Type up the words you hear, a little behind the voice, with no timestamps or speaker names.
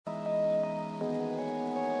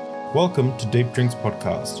Welcome to Deep Drinks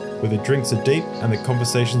Podcast, where the drinks are deep and the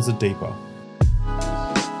conversations are deeper.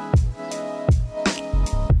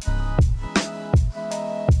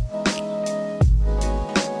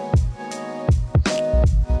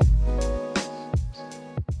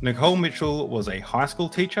 Nikole Mitchell was a high school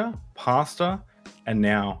teacher, pastor, and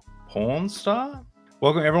now porn star.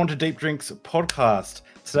 Welcome everyone to Deep Drinks Podcast.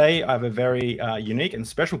 Today I have a very unique and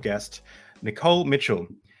special guest, Nikole Mitchell.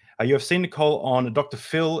 You have seen Nikole on Dr.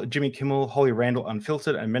 Phil, Jimmy Kimmel, Holly Randall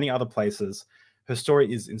Unfiltered, and many other places. Her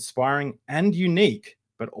story is inspiring and unique,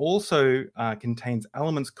 but also contains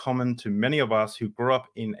elements common to many of us who grew up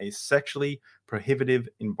in a sexually prohibitive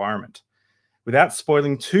environment. Without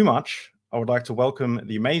spoiling too much, I would like to welcome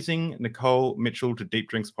the amazing Nikole Mitchell to Deep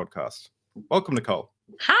Drinks Podcast. Welcome, Nikole.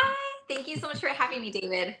 Hi, thank you so much for having me,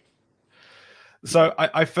 David. So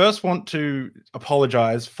I first want to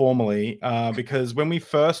apologize formally because when we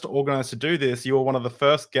first organized to do this, you were one of the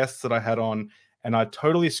first guests that I had on, and I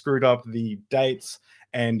totally screwed up the dates,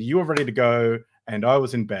 and you were ready to go, and I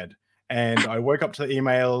was in bed. And I woke up to the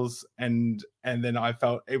emails, and then I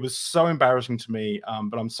felt it was so embarrassing to me,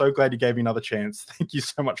 but I'm so glad you gave me another chance. Thank you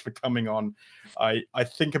so much for coming on. I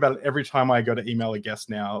think about it every time I go to email a guest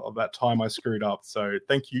now of that time I screwed up. So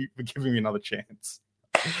thank you for giving me another chance.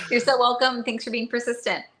 You're so welcome. Thanks for being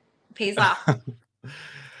persistent. It pays off.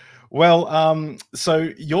 Well, so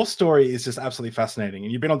your story is just absolutely fascinating,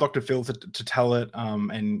 and you've been on Dr. Phil to tell it,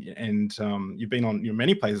 and you've been on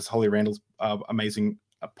many places, Holly Randall's amazing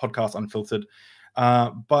podcast, Unfiltered.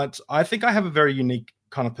 But I think I have a very unique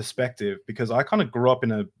kind of perspective because I kind of grew up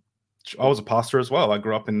I was a pastor as well. I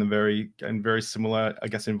grew up in very similar, I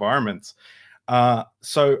guess, environments.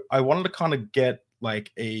 So I wanted to kind of get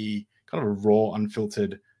like a kind of a raw,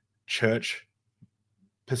 unfiltered church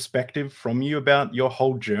perspective from you about your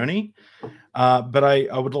whole journey. But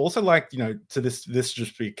I would also like, to this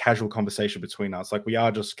just be a casual conversation between us. Like we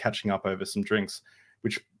are just catching up over some drinks,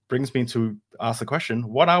 which brings me to ask the question,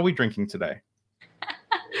 what are we drinking today?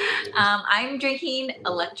 I'm drinking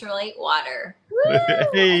electrolyte water.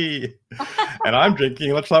 Hey, and I'm drinking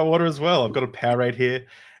electrolyte water as well. I've got a Powerade here.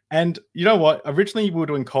 And you know what? Originally we were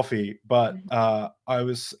doing coffee, but I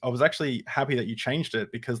was actually happy that you changed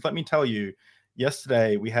it because let me tell you,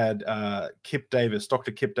 yesterday we had Dr. Kip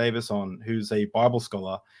Davis on, who's a Bible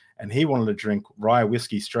scholar, and he wanted to drink rye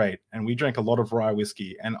whiskey straight, and we drank a lot of rye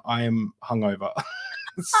whiskey, and I am hungover.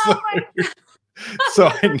 so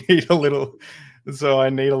I need a little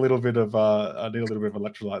bit of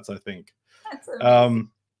electrolytes, I think. That's amazing.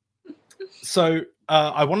 So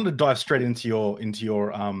I wanted to dive straight into your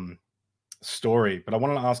story, but I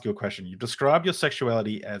wanted to ask you a question. You describe your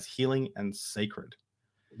sexuality as healing and sacred.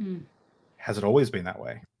 Has it always been that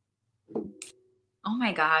way? Oh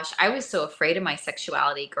my gosh, I was so afraid of my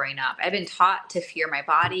sexuality growing up. I've been taught to fear my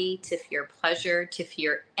body, to fear pleasure, to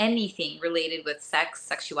fear anything related with sex,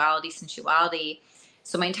 sexuality, sensuality.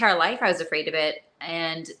 So my entire life I was afraid of it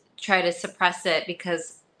and try to suppress it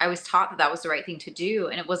because I was taught that was the right thing to do.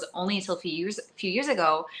 And it was only until a few years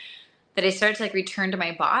ago that I started to like return to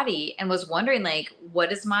my body and was wondering like,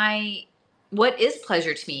 what is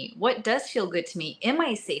pleasure to me? What does feel good to me? Am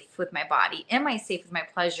I safe with my body? Am I safe with my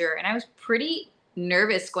pleasure? And I was pretty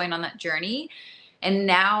nervous going on that journey. And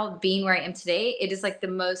now being where I am today, it is like the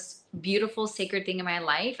most beautiful, sacred thing in my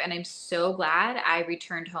life. And I'm so glad I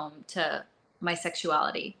returned home to my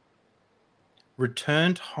sexuality.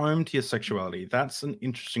 Returned home to your sexuality. That's an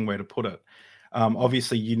interesting way to put it.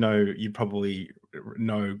 Obviously, you probably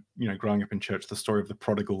know, growing up in church, the story of the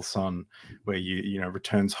prodigal son, where you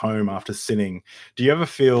returns home after sinning. Do you ever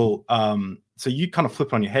feel? So you kind of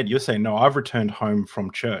flip on your head. You're saying, no, I've returned home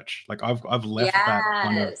from church. Like I've left that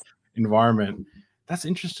kind of environment. That's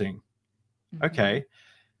interesting. Mm-hmm. Okay,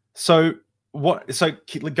 so what? So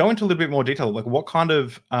go into a little bit more detail. Like what kind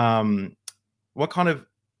of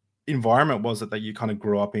environment was it that you kind of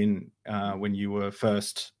grew up in when you were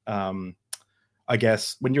first? I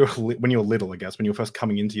guess when you were little, I guess when you were first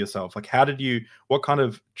coming into yourself, like what kind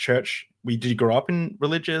of church, did you grow up in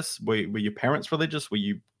religious? Were your parents religious? Were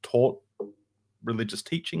you taught religious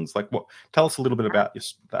teachings? Like tell us a little bit about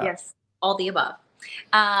that. Yes, all the above.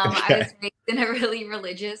 I was raised in a really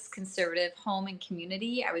religious, conservative home and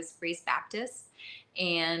community. I was raised Baptist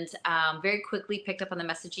and very quickly picked up on the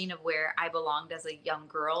messaging of where I belonged as a young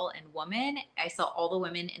girl and woman. I saw all the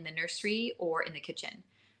women in the nursery or in the kitchen.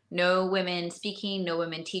 No women speaking, no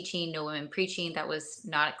women teaching, no women preaching. That was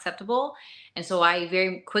not acceptable. And so I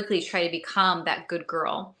very quickly tried to become that good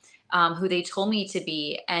girl who they told me to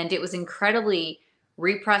be. And it was incredibly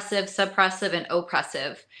repressive, suppressive, and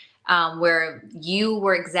oppressive. where you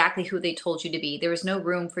were exactly who they told you to be. There was no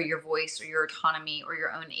room for your voice or your autonomy or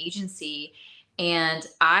your own agency. And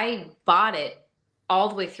I bought it all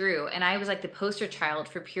the way through. And I was like the poster child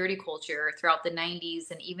for purity culture throughout the 90s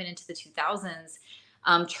and even into the 2000s,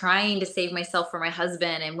 trying to save myself for my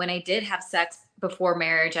husband. And when I did have sex before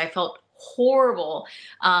marriage, I felt horrible,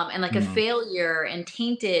 and like a failure and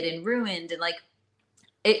tainted and ruined. And like,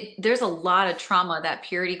 there's a lot of trauma that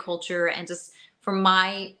purity culture and just from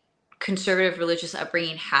my conservative religious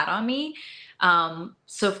upbringing had on me.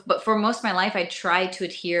 But for most of my life, I tried to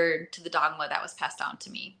adhere to the dogma that was passed down to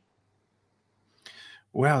me.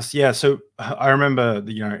 Well, yeah. So I remember,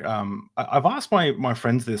 I've asked my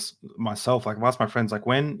friends this myself. Like, I've asked my friends, like,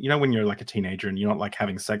 when you're like a teenager and you're not like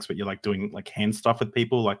having sex, but you're like doing like hand stuff with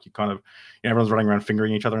people, like you kind of, everyone's running around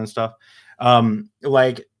fingering each other and stuff.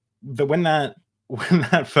 Like when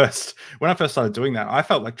I first started doing that, I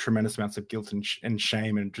felt like tremendous amounts of guilt and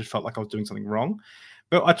shame, and just felt like I was doing something wrong.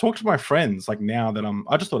 But I talk to my friends like now that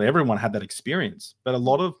I just thought everyone had that experience, but a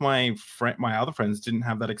lot of my other friends didn't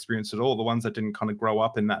have that experience at all. The ones that didn't kind of grow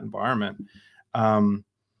up in that environment.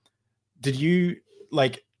 Did you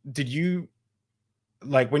like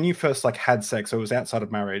when you first like had sex, or it was outside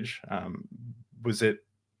of marriage? Was it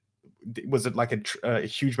like a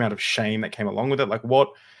huge amount of shame that came along with it? Like,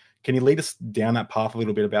 what can you lead us down that path a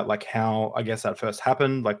little bit about like how, I guess, that first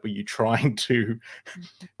happened? Like, were you trying to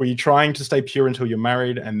stay pure until you're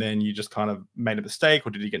married, and then you just kind of made a mistake,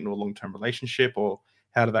 or did you get into a long-term relationship, or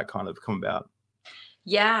how did that kind of come about?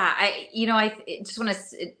 Yeah, I just want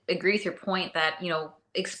to agree with your point that,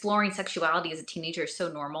 exploring sexuality as a teenager is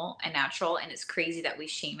so normal and natural, and it's crazy that we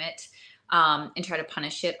shame it, and try to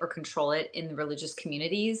punish it or control it in the religious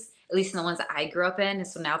communities, at least in the ones that I grew up in. And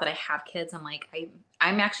so now that I have kids, I'm like,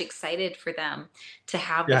 I'm actually excited for them to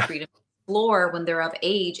have the freedom to explore when they're of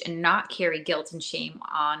age and not carry guilt and shame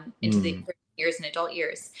on into the years and adult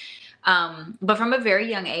years. But from a very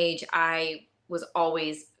young age, I was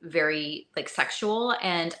always very like sexual,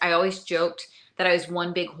 and I always joked that I was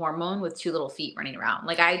one big hormone with two little feet running around.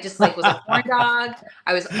 Like, I just like was a horn dog.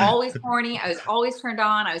 I was always horny. I was always turned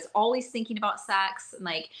on. I was always thinking about sex, and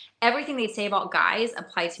like everything they'd say about guys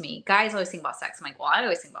applied to me. Guys always think about sex. I'm like, well, I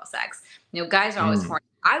always think about sex. Guys are always horny.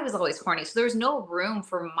 I was always horny. So there was no room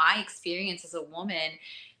for my experience as a woman,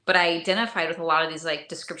 but I identified with a lot of these like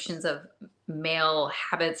descriptions of male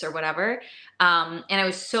habits or whatever. And I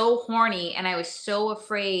was so horny, and I was so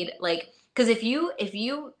afraid, like, because if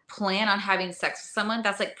you plan on having sex with someone,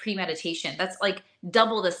 that's like premeditation. That's like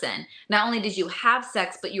double the sin. Not only did you have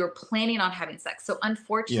sex, but you were planning on having sex. So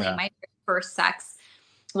unfortunately, my first sex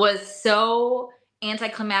was so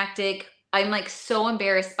anticlimactic. I'm like so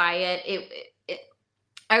embarrassed by it.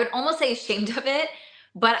 I would almost say ashamed of it,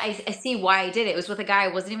 but I see why I did it. It was with a guy I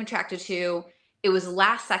wasn't even attracted to. It was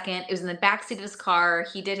last second. It was in the backseat of his car.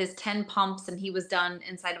 He did his 10 pumps and he was done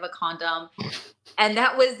inside of a condom. And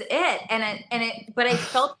that was it. But I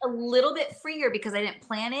felt a little bit freer because I didn't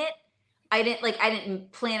plan it. I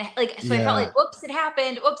didn't plan it. Like, so I felt like, oops, it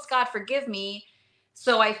happened. Oops, God, forgive me.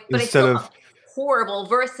 I still felt horrible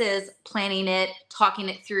versus planning it, talking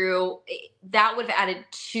it through. That would have added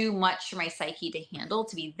too much for my psyche to handle,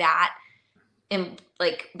 to be that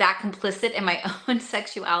that complicit in my own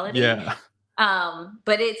sexuality. Yeah.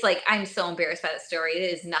 But it's like, I'm so embarrassed by that story.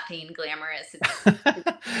 It is nothing glamorous.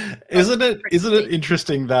 Isn't it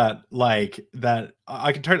interesting that that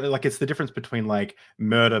I can totally, like, it's the difference between like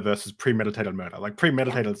murder versus premeditated murder. Like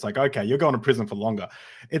premeditated, it's like, okay, you're going to prison for longer.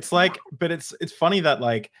 It's like, but it's funny that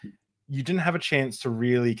like you didn't have a chance to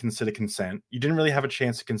really consider consent. You didn't really have a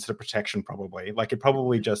chance to consider protection, probably. Like, it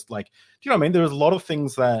probably just like, do you know what I mean? There was a lot of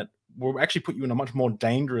things that will actually put you in a much more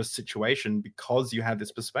dangerous situation because you had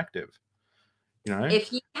this perspective. If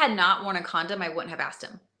he had not worn a condom, I wouldn't have asked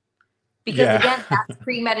him. Because again, that's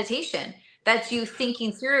premeditation. That's you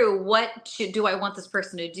thinking through, do I want this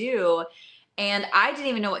person to do? And I didn't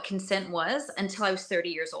even know what consent was until I was 30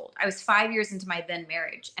 years old. I was 5 years into my then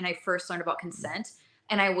marriage, and I first learned about consent,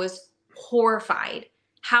 and I was horrified.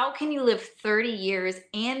 How can you live 30 years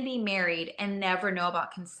and be married and never know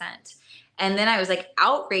about consent? And then I was like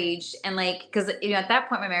outraged, and like, because at that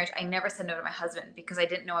point in my marriage, I never said no to my husband because I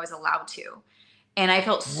didn't know I was allowed to. And I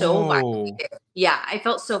felt so violated. Yeah, I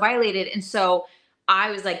felt so violated. And so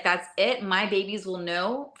I was like, that's it. My babies will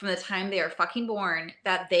know from the time they are fucking born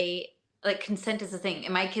that they, like, consent is a thing.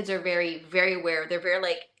 And my kids are very, very aware. They're very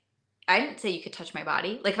like, I didn't say you could touch my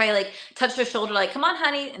body. Like, if I like touch their shoulder, like, come on,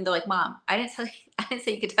 honey. And they're like, Mom, I didn't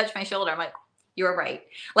say you could touch my shoulder. I'm like, you're right.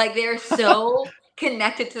 Like, they're so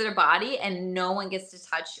connected to their body, and no one gets to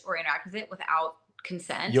touch or interact with it without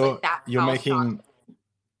consent. You're making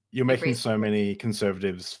You're making so many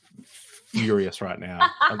conservatives furious right now.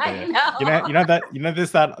 I know.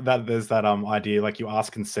 There's that idea, like you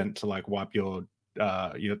ask consent to like wipe your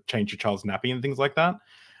change your child's nappy and things like that.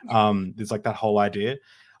 There's like that whole idea.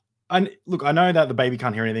 And look, I know that the baby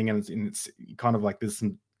can't hear anything, and it's kind of like there's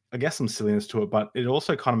some, I guess, some silliness to it, but it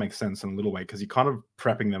also kind of makes sense in a little way because you're kind of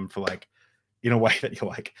prepping them for like, in a way that you're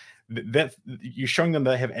like, that you're showing them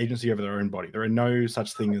they have agency over their own body. There are no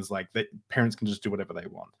such thing as like that parents can just do whatever they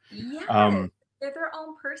want. Yeah, they're their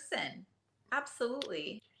own person.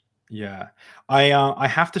 Absolutely. Yeah, I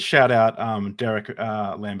have to shout out Derek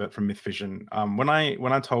Lambert from Myth Vision. When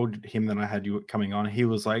I told him that I had you coming on, he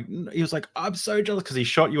was like I'm so jealous because he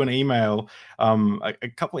shot you an email a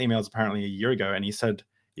couple of emails apparently a year ago, and he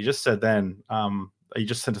just said then he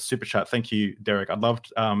just sent a super chat. Thank you, Derek. I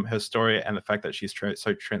loved her story and the fact that she's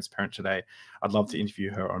so transparent today. I'd love to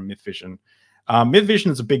interview her on Myth Vision. Myth Vision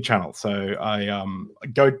is a big channel, so I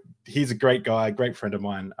go. He's a great guy, great friend of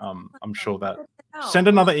mine. I'm sure that. Send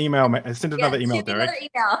another email. Send another email,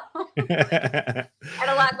 Derek. Another email. I had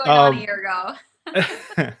a lot going on a year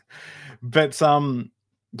ago. But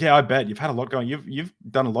yeah, I bet you've had a lot going. You've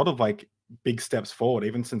done a lot of like big steps forward,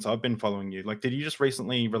 even since I've been following you. Like, did you just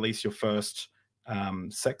recently release your first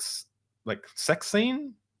sex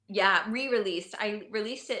scene? Yeah, re-released. I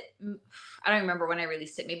released it. I don't remember when I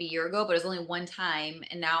released it, maybe a year ago, but it was only one time.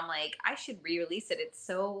 And now I'm like, I should re-release it. It's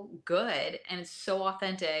so good and it's so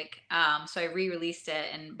authentic. So I re-released it,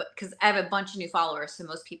 and because I have a bunch of new followers, so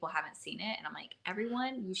most people haven't seen it. And I'm like,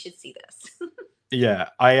 everyone, you should see this. Yeah,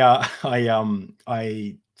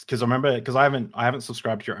 because I haven't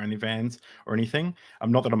subscribed to your OnlyFans or anything.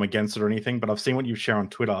 I'm not that I'm against it or anything, but I've seen what you share on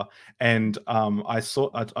Twitter, and I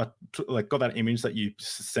like got that image that you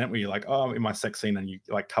sent where you're like, oh, I'm in my sex scene, and you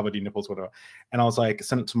like covered your nipples, whatever. And I was like,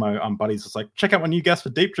 sent it to my buddies. It's like, check out my new guest for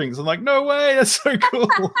Deep Drinks. I'm like, no way, that's so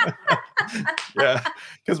cool. Yeah,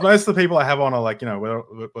 because most of the people I have on are like, we're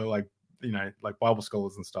like, like Bible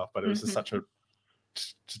scholars and stuff, but it was just such a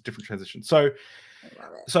different transition. So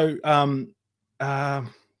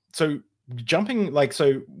jumping, like,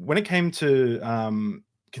 so when it came to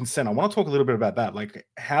consent, I want to talk a little bit about that. Like,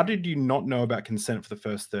 how did you not know about consent for the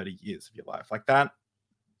first 30 years of your life? Like that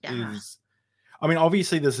is, I mean,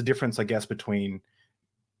 obviously there's a difference, I guess, between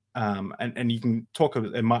and you can talk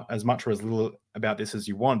as much or as little about this as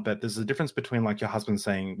you want, but there's a difference between like your husband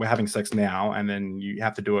saying we're having sex now and then you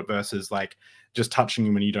have to do it versus like just touching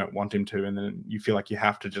him when you don't want him to, and then you feel like you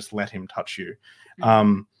have to just let him touch you.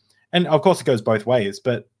 And of course it goes both ways,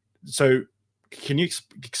 but so can you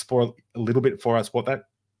explore a little bit for us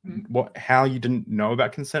how you didn't know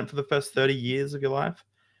about consent for the first 30 years of your life?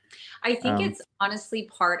 I think it's honestly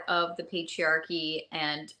part of the patriarchy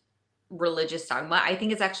and religious dogma. I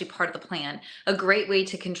think it's actually part of the plan. A great way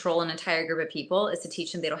to control an entire group of people is to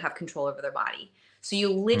teach them they don't have control over their body. So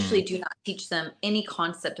you literally do not teach them any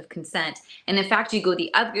concept of consent. And in fact, you go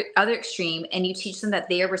the other extreme and you teach them that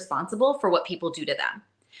they are responsible for what people do to them.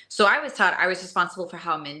 So I was taught I was responsible for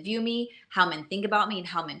how men view me, how men think about me, and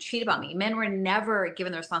how men treat about me. Men were never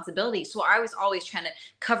given the responsibility. So I was always trying to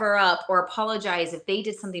cover up or apologize if they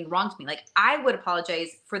did something wrong to me. Like I would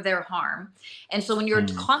apologize for their harm. And so when you're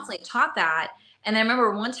constantly taught that, and I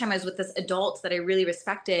remember one time I was with this adult that I really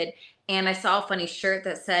respected, and I saw a funny shirt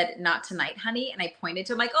that said "Not tonight, honey," and I pointed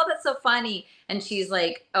to him like, "Oh, that's so funny." And she's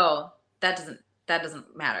like, "Oh, that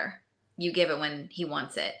doesn't matter. You give it when he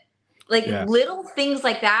wants it." Like little things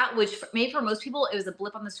like that, which maybe for most people, it was a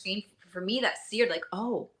blip on the screen. For me, that seared like,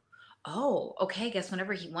 oh, okay. I guess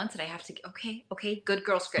whenever he wants it, I have to, okay. Good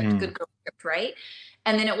girl script, right?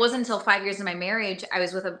 And then it wasn't until 5 years in my marriage, I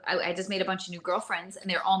was with I just made a bunch of new girlfriends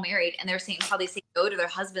and they're all married and they're saying how they say no to their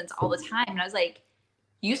husbands all the time. And I was like,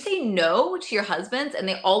 you say no to your husbands? And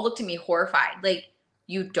they all looked at me horrified. Like,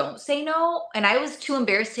 you don't say no? And I was too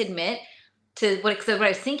embarrassed to admit to what I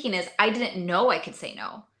was thinking is I didn't know I could say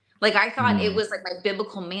no. Like I thought it was like my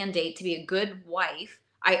biblical mandate to be a good wife.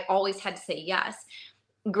 I always had to say yes.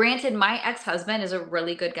 Granted, my ex-husband is a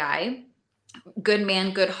really good guy, good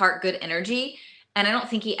man, good heart, good energy. And I don't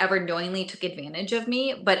think he ever knowingly took advantage of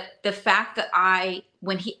me. But the fact that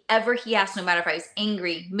when he asked, no matter if I was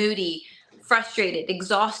angry, moody, frustrated,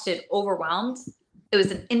 exhausted, overwhelmed, it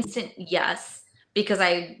was an instant yes, because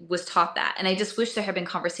I was taught that. And I just wish there had been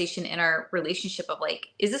conversation in our relationship of like,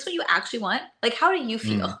 is this what you actually want? Like, how do you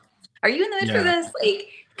feel? Are you in the mood for this? Like,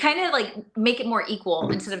 kind of like make it more equal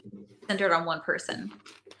instead of centered on one person.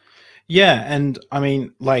 Yeah. And I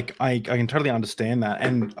mean, like, I can totally understand that.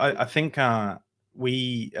 And I think I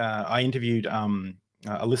interviewed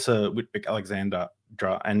Alyssa Whitbeck Alexandra,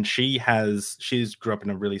 and she's grew up in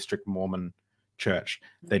a really strict Mormon church.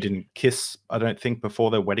 They didn't kiss, I don't think,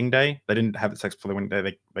 before their wedding day. They didn't have sex before their wedding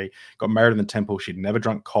day. They got married in the temple. She'd never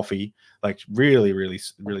drunk coffee, like really, really,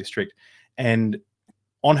 really strict. And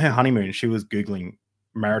on her honeymoon, she was Googling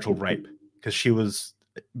marital rape because she was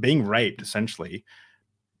being raped essentially.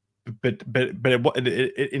 But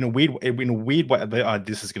in a weird way,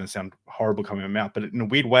 this is going to sound horrible coming out of my mouth, but in a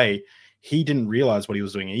weird way, he didn't realize what he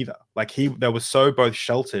was doing either. Like they were so both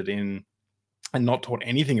sheltered in and not taught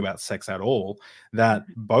anything about sex at all that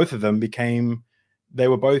both of them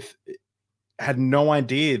had no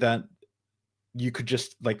idea that you could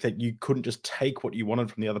just that you couldn't just take what you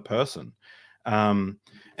wanted from the other person.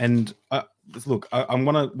 Look,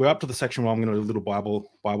 we're up to the section where I'm gonna do a little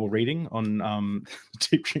Bible reading on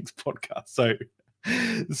Deep Drinks podcast.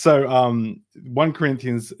 So 1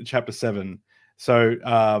 Corinthians chapter 7,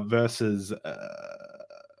 verses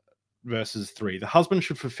 3. The husband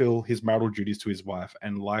should fulfill his marital duties to his wife,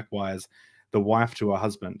 and likewise the wife to her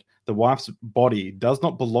husband. The wife's body does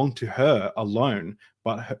not belong to her alone,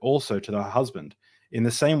 but also to the husband. In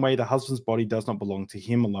the same way, the husband's body does not belong to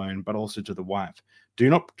him alone, but also to the wife. Do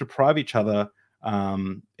not deprive each other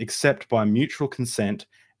except by mutual consent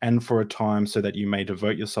and for a time, so that you may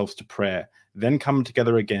devote yourselves to prayer. Then come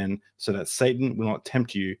together again, so that Satan will not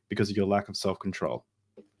tempt you because of your lack of self-control.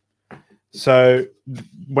 So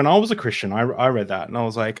when I was a Christian, I read that and I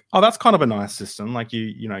was like, oh, that's kind of a nice system. Like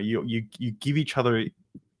you give each other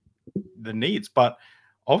the needs, but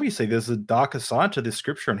obviously there's a darker side to this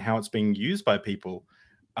scripture and how it's being used by people.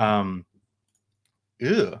 So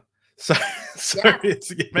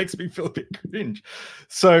it makes me feel a bit cringe.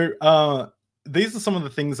 So these are some of the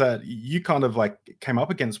things that you kind of like came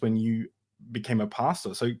up against when you became a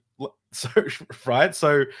pastor. So right.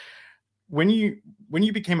 So when you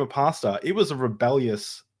became a pastor, it was a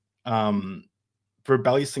rebellious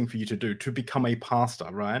thing for you to do, to become a pastor,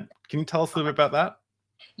 right? Can you tell us a little bit about that?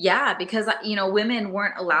 Yeah, because women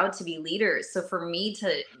weren't allowed to be leaders. So for me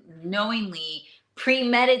to knowingly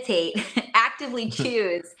premeditate, actively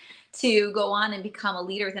choose to go on and become a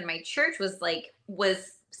leader within my church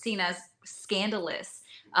was seen as scandalous,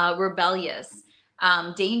 rebellious,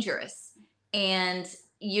 dangerous. And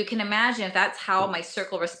you can imagine if that's how my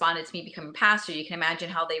circle responded to me becoming a pastor, you can imagine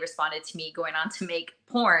how they responded to me going on to make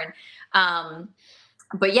porn.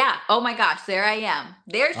 But yeah, oh my gosh, there I am.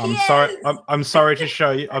 There she is. I'm sorry to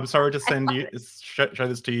show you. I'm sorry to send you show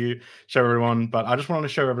this to you, show everyone. But I just wanted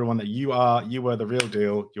to show everyone that you were the real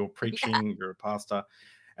deal. You're preaching. Yeah. You're a pastor,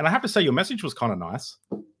 and I have to say your message was kind of nice.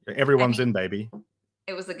 Everyone's in, baby.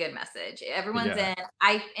 It was a good message. Everyone's in.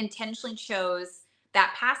 I intentionally chose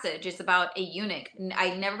that passage. It's about a eunuch.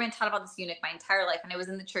 I'd never been taught about this eunuch my entire life, and I was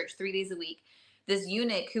in the church 3 days a week. This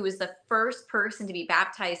eunuch who was the first person to be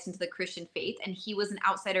baptized into the Christian faith. And he was an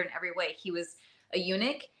outsider in every way. He was a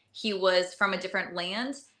eunuch. He was from a different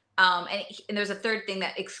land. And there's a third thing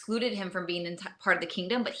that excluded him from being part of the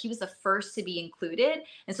kingdom, but he was the first to be included.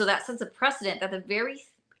 And so that sets a precedent that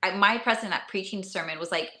my precedent at preaching sermon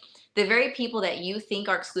was like, the very people that you think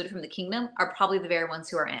are excluded from the kingdom are probably the very ones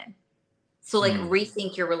who are in. So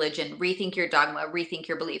rethink your religion, rethink your dogma, rethink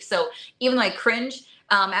your beliefs. So even though I cringe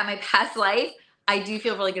at my past life, I do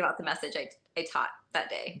feel really good about the message I taught that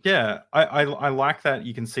day. Yeah, I like that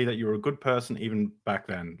you can see that you were a good person even back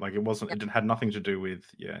then. Like it had nothing to do with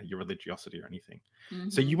your religiosity or anything. Mm-hmm.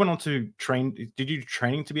 So you went on to train. Did you do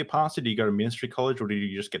training to be a pastor? Did you go to ministry college, or did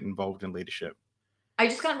you just get involved in leadership? I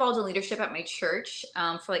just got involved in leadership at my church.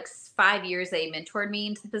 For like 5 years, they mentored me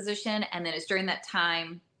into the position, and then it's during that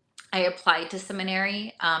time I applied to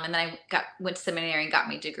seminary, and then I went to seminary and got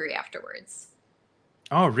my degree afterwards.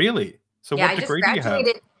 Oh, really? So what degree do you have?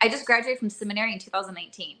 I just graduated from seminary in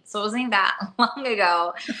 2019. So it wasn't even that long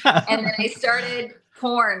ago. And then I started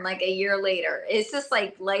porn like a year later. It's just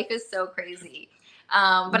like life is so crazy.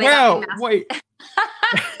 But wow, wait.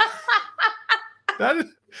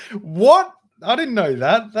 What? I didn't know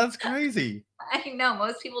that. That's crazy. I know.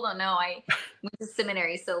 Most people don't know. I went to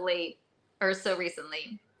seminary so late or so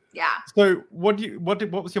recently. Yeah. So what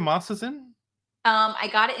was your master's in? I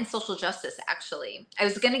got it in social justice, actually. I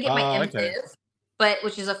was going to get my MDiv,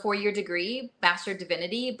 which is a 4-year degree, Master of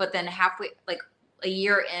Divinity. But then halfway, like a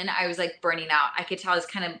year in, I was like burning out. I could tell I was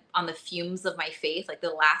kind of on the fumes of my faith, like the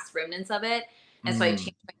last remnants of it. And so I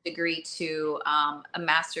changed my degree to a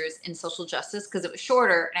master's in social justice because it was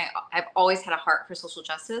shorter. And I've always had a heart for social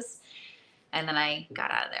justice. And then I got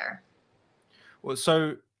out of there. Well,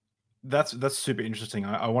 so that's super interesting.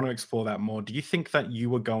 I want to explore that more. Do you think that you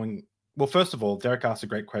were going... Well, first of all, Derek asked a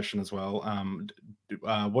great question as well.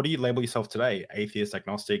 What do you label yourself today? Atheist,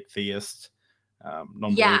 agnostic, theist,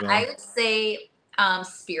 non-believer? Yeah, I would say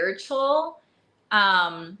spiritual.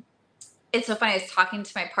 It's so funny. I was talking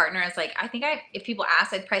to my partner. I was like, if people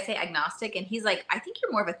ask, I'd probably say agnostic. And he's like, I think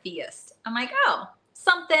you're more of a theist. I'm like, oh,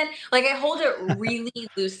 something. Like, I hold it really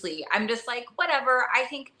loosely. I'm just like, whatever. I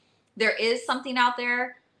think there is something out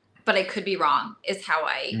there, but I could be wrong, is how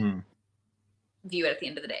I view it at the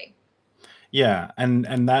end of the day. Yeah.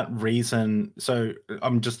 And that reason, so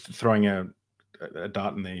I'm just throwing a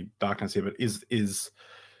dart in the darkness here, but is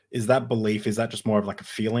that belief, is that just more of like a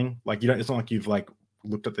feeling? Like, it's not like you've like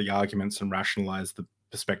looked at the arguments and rationalized the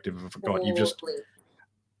perspective of God. You've just,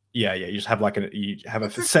 you just have like you have a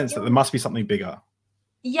sense that there must be something bigger.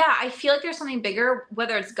 Yeah, I feel like there's something bigger,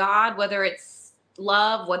 whether it's God, whether it's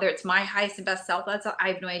love, whether it's my highest and best self. I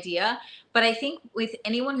have no idea. But I think with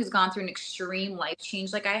anyone who's gone through an extreme life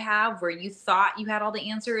change like I have, where you thought you had all the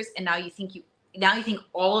answers and now you think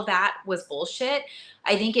all of that was bullshit,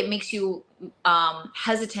 I think it makes you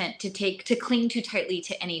hesitant to cling too tightly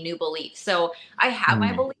to any new belief. So I have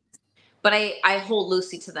my beliefs, but I hold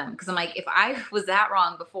loosely to them, because I'm like, if I was that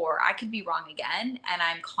wrong before, I could be wrong again, and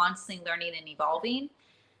I'm constantly learning and evolving.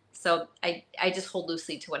 So I just hold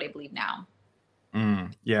loosely to what I believe now.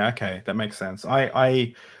 Yeah, okay, that makes sense.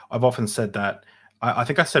 I've often said that. I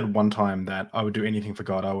think I said one time that I would do anything for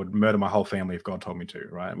God. I would murder my whole family if God told me to,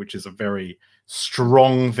 right? Which is a very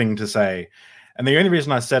strong thing to say. And the only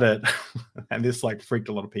reason I said it, and this like freaked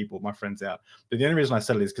a lot of people, my friends out, but the only reason I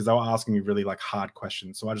said it is because they were asking me really like hard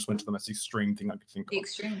questions. So I just went to the most extreme thing I could think of. The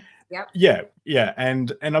extreme. Yep. Yeah.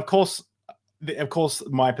 And of course,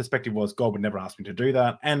 my perspective was God would never ask me to do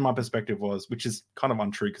that. And my perspective was, which is kind of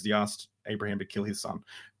untrue because he asked Abraham to kill his son,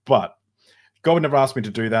 but God would never ask me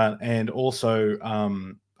to do that. And also,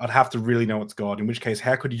 I'd have to really know it's God, in which case,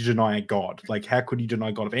 how could you deny God? Like, how could you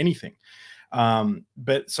deny God of anything?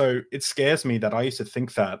 But so it scares me that I used to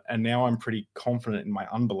think that, and now I'm pretty confident in my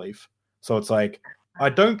unbelief. So it's like,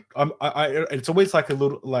 it's always like a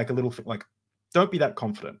little, don't be that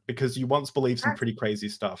confident, because you once believed some pretty crazy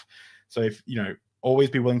stuff. So if,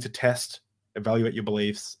 always be willing to test, evaluate your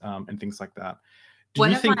beliefs, and things like that.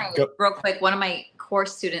 Real quick, one of my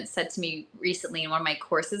course students said to me recently in one of my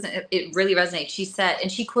courses, and it really resonates. She said, and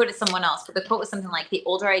she quoted someone else, but the quote was something like, the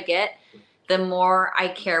older I get, the more I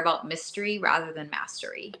care about mystery rather than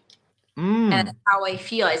mastery. And that's how I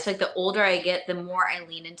feel. It's like the older I get, the more I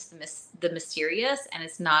lean into the mysterious, and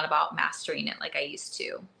it's not about mastering it like I used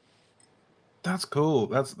to. That's cool.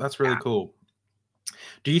 That's really cool.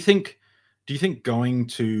 Do you think going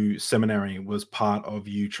to seminary was part of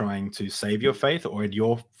you trying to save your faith, or had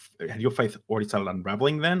your faith already started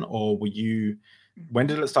unraveling then, or when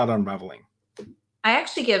did it start unraveling? I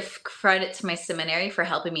actually give credit to my seminary for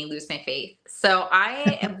helping me lose my faith. So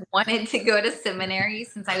I have wanted to go to seminary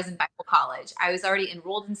since I was in Bible college. I was already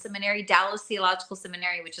enrolled in seminary, Dallas Theological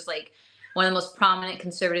Seminary, which is like one of the most prominent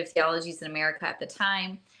conservative theologies in America at the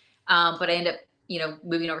time. But I ended up,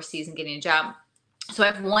 moving overseas and getting a job. So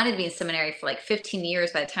I've wanted to be in seminary for like 15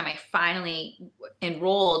 years by the time I finally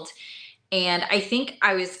enrolled. And I think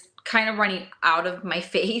I was kind of running out of my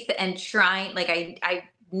faith and trying, like I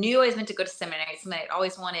knew I was meant to go to seminary, something I'd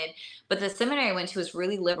always wanted. But the seminary I went to was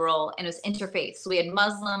really liberal, and it was interfaith. So we had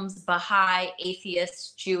Muslims, Baha'i,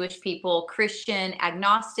 atheists, Jewish people, Christian,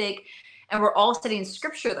 agnostic, and we're all studying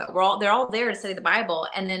scripture though. They're all there to study the Bible.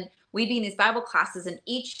 And then we'd be in these Bible classes, and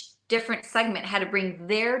each different segment had to bring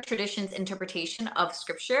their tradition's interpretation of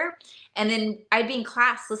scripture. And then I'd be in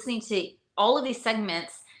class listening to all of these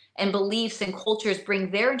segments and beliefs and cultures bring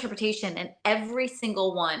their interpretation, and every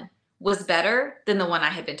single one was better than the one I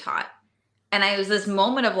had been taught. And I was this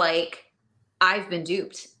moment of like, I've been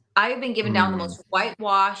duped. I've been given down the most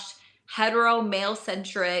whitewashed, hetero,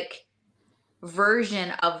 male-centric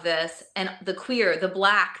version of this, and the queer, the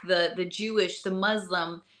Black, the Jewish, the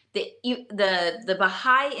Muslim, the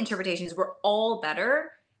Baha'i interpretations were all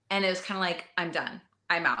better. And it was kind of like, I'm done.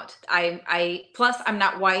 I'm out. Plus I'm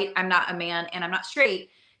not white, I'm not a man, and I'm not straight.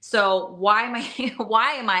 So why am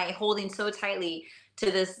I holding so tightly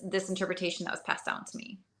to this interpretation that was passed down to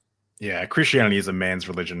me? Yeah, Christianity is a man's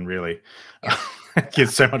religion, really. Yeah. It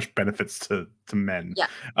gives so much benefits to men.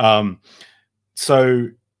 Yeah. So,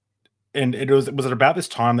 and was it about this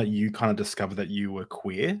time that you kind of discovered that you were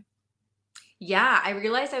queer? Yeah, I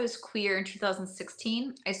realized I was queer in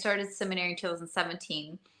 2016. I started seminary in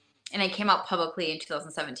 2017, and I came out publicly in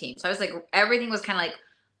 2017. So I was like, everything was kind of like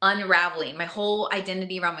unraveling. My whole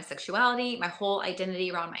identity around my sexuality, my whole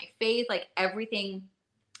identity around my faith, like everything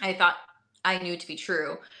I thought I knew to be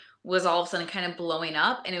true was all of a sudden kind of blowing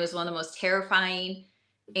up. And it was one of the most terrifying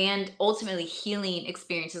and ultimately healing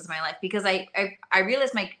experiences of my life, because I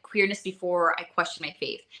realized my queerness before I questioned my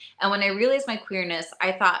faith. And when I realized my queerness,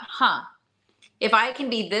 I thought, if I can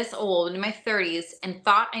be this old in my 30s and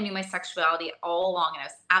thought I knew my sexuality all along and I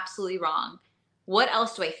was absolutely wrong, what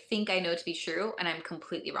else do I think I know to be true and I'm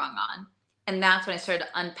completely wrong on? And that's when I started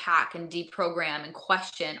to unpack and deprogram and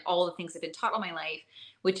question all the things I've been taught all my life,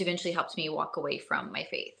 which eventually helped me walk away from my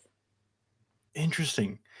faith.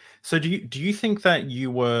 Interesting. So do you think that you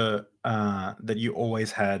were that you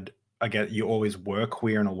always had, I get you always were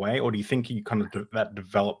queer in a way, or do you think you kind of that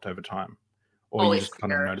developed over time, or you Always just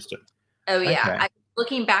kind of queer. noticed it? Oh yeah. Okay.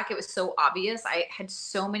 Looking back, it was so obvious. I had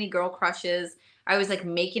so many girl crushes. I was like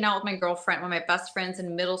making out with my girlfriend, one of my best friends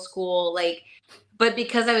in middle school. Like, but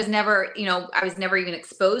because I was never, I was never even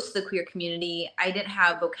exposed to the queer community. I didn't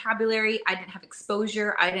have vocabulary. I didn't have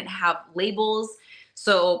exposure. I didn't have labels.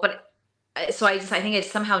 So I think I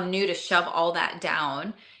somehow knew to shove all that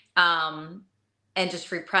down. And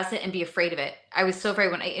just repress it and be afraid of it. I was so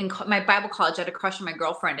afraid when my Bible college, I had a crush on my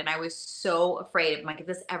girlfriend, and I was so afraid of, like, if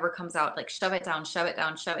this ever comes out, like, shove it down, shove it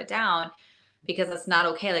down, shove it down, because that's not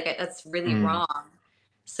okay. Like, that's really Mm. wrong.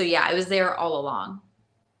 So yeah, I was there all along.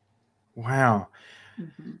 Wow.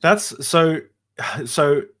 Mhm. That's so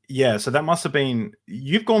yeah, so that must have been,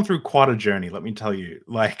 you've gone through quite a journey, let me tell you.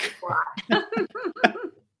 Like,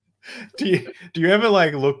 do you ever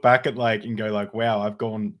like look back at like and go like, wow, I've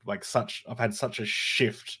had such a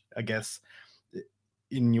shift, I guess,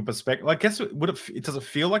 in your perspective. I guess does it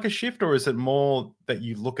feel like a shift, or is it more that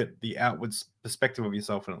you look at the outwards perspective of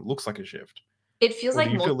yourself and it looks like a shift? It feels Or do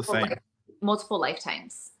like you feel the same? multiple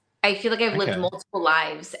lifetimes. I feel like I've lived Okay. multiple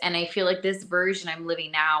lives, and I feel like this version I'm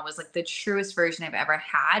living now was like the truest version I've ever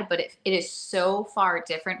had, but it is so far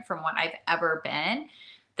different from what I've ever been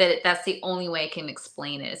that that's the only way I can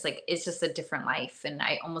explain it. It's like it's just a different life, and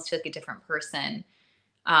I almost feel like a different person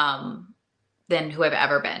um, than who I've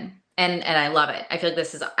ever been, and I love it. I feel like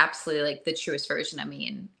this is absolutely like the truest version of me,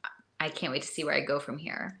 and I can't wait to see where I go from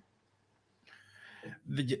here.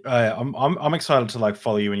 I'm excited to like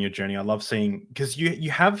follow you in your journey. I love seeing, because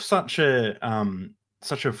you have such a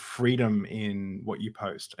freedom in what you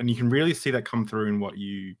post, and you can really see that come through in what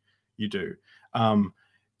you do. Um,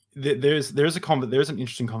 there's there's an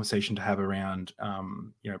interesting conversation to have around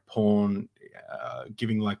porn,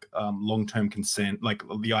 giving like long-term consent, like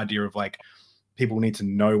the idea of like people need to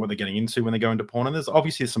know what they're getting into when they go into porn, and there's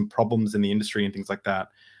obviously some problems in the industry and things like that.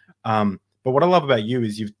 But what I love about you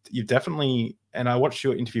is you've definitely, and I watched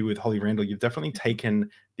your interview with Holly Randall, you've definitely taken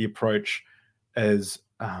the approach as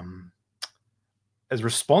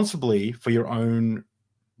responsibly for your own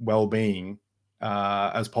well-being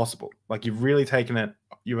as possible. Like, you've really taken it,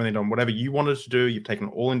 you've only done whatever you wanted to do, you've taken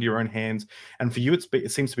it all into your own hands, and for you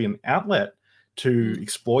it seems to be an outlet to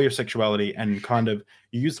explore your sexuality, and kind of,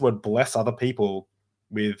 you use the word bless other people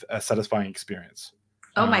with a satisfying experience.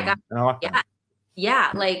 Oh my God. And I like Yeah. that.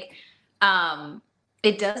 Yeah. Like,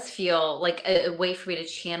 it does feel like a way for me to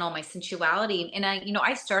channel my sensuality. And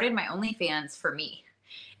I started my OnlyFans for me.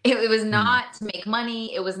 It was Mm, not to make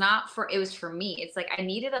money. It was for me. It's like I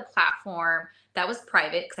needed a platform that was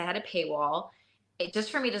private because I had a paywall. It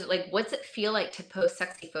just for me to like, what's it feel like to post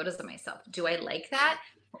sexy photos of myself? Do I like that?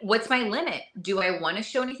 What's my limit? Do I want to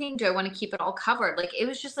show anything? Do I want to keep it all covered? Like it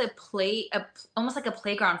was just almost like a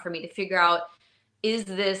playground for me to figure out, is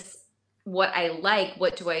this what I like?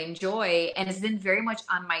 What do I enjoy? And it's been very much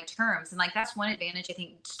on my terms. And like that's one advantage I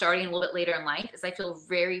think starting a little bit later in life is I feel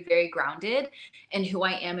very, very grounded in who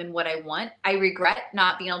I am and what I want. I regret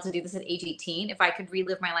not being able to do this at age 18. If I could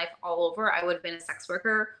relive my life all over, I would have been a sex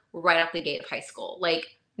worker right off the gate of high school.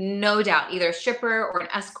 Like no doubt, either a stripper or an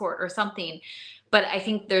escort or something. But I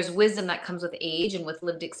think there's wisdom that comes with age and with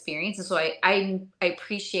lived experience. And so I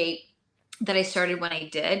appreciate that I started when I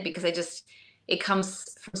did, because it comes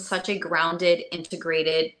from such a grounded,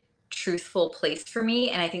 integrated, truthful place for me.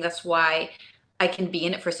 And I think that's why I can be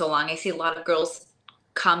in it for so long. I see a lot of girls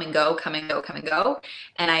come and go, come and go, come and go.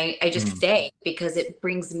 And I just mm, stay because it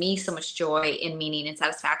brings me so much joy and meaning and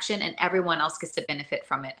satisfaction, and everyone else gets to benefit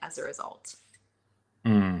from it as a result.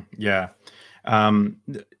 yeah.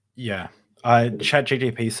 Yeah.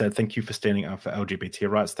 ChatGDP said, "Thank you for standing up for LGBT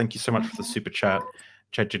rights." Thank you so much for the super chat,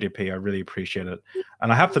 ChatGDP. I really appreciate it.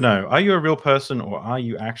 And I have to know, are you a real person, or are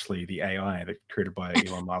you actually the AI that created by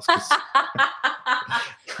Elon Musk?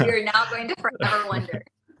 You're now going to forever wonder.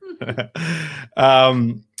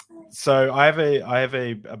 So I have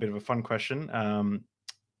a bit of a fun question.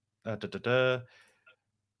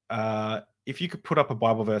 If you could put up a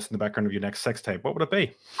Bible verse in the background of your next sex tape, what would it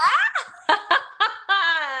be?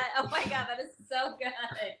 Oh my God, that is so good.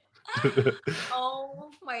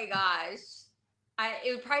 Oh my gosh.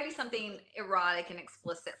 It would probably be something erotic and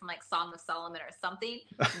explicit from like Song of Solomon or something.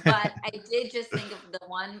 But I did just think of the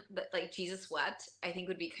one that like Jesus wept, I think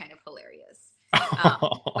would be kind of hilarious.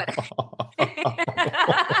 But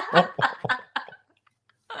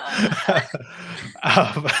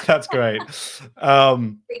That's great.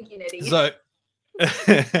 Thank you, Nitty. So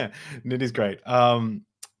Nitty's great.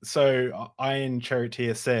 So Iron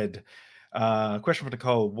Charioteer said, question for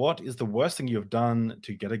Nikole: what is the worst thing you have done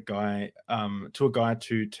to get a guy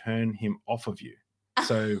to turn him off of you?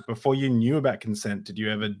 So before you knew about consent, did you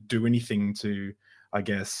ever do anything to, I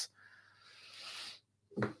guess,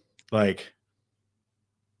 like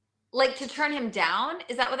to turn him down?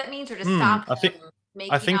 Is that what that means, or to stop him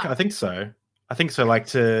making up? I think so. I think so. Like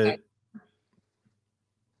to.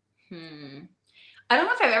 I don't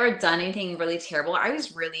know if I've ever done anything really terrible. I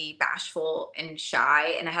was really bashful and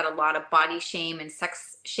shy, and I had a lot of body shame and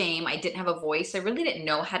sex shame. I didn't have a voice. I really didn't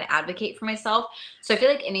know how to advocate for myself. So I feel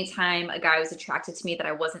like anytime a guy was attracted to me that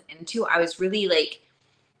I wasn't into, I was really like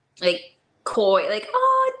coy, like,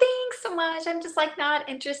 oh, thanks so much. I'm just like not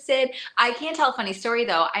interested. I can't tell a funny story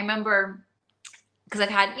though. I remember, because I've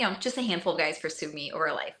had, just a handful of guys pursue me over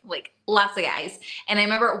life, like lots of guys. And I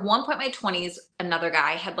remember at one point in my 20s, another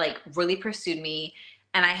guy had like really pursued me,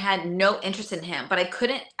 and I had no interest in him, but I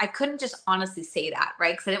couldn't just honestly say that,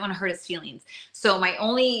 right? Because I didn't want to hurt his feelings. So my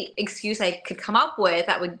only excuse I could come up with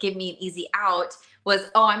that would give me an easy out was,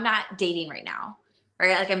 oh, I'm not dating right now,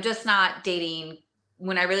 right? Like I'm just not dating,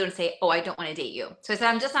 when I really want to say, oh, I don't want to date you. So I said,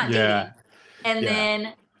 I'm just not dating. And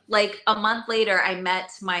then like a month later, I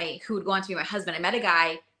met who would go on to be my husband. I met a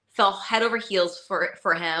guy, fell head over heels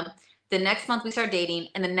for him. The next month we started dating,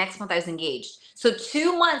 and the next month I was engaged. So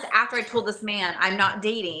 2 months after I told this man I'm not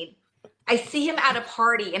dating, I see him at a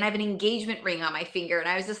party and I have an engagement ring on my finger. And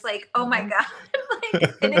I was just like, oh my God.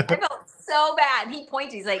 And I felt so bad. He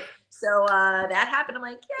points, he's like, so that happened. I'm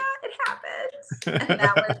like, yeah, it happened. And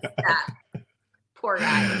that was that. Poor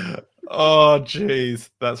guy. Oh, geez,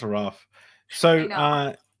 that's rough.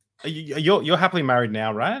 So, you're happily married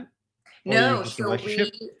now, right? No, so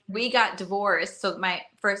we got divorced. So my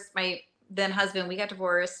then husband, we got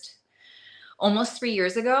divorced almost 3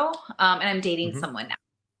 years ago, and I'm dating someone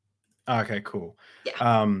now. Okay, cool.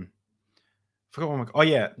 Yeah. Forgot one more. Oh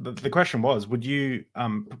yeah, the question was: would you,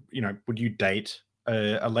 would you date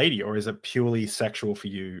a lady, or is it purely sexual for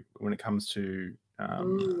you when it comes to?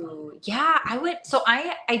 Ooh, yeah, I would. So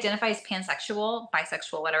I identify as pansexual,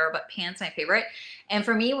 bisexual, whatever, but pan's my favorite. And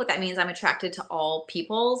for me, what that means, I'm attracted to all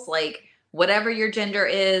peoples, like whatever your gender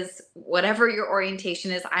is, whatever your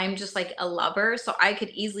orientation is, I'm just like a lover. So I could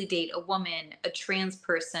easily date a woman, a trans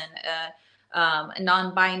person, a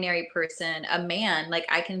non-binary person, a man. Like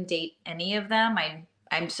I can date any of them.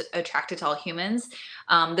 I'm attracted to all humans.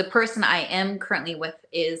 The person I am currently with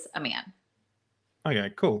is a man.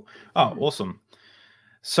 Okay, cool. Oh, awesome.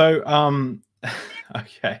 So,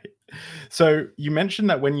 okay. So you mentioned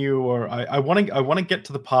that when you were, I want to get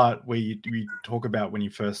to the part where you talk about when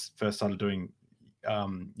you first started doing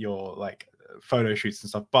your like photo shoots and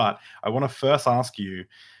stuff. But I want to first ask you,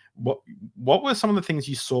 what were some of the things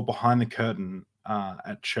you saw behind the curtain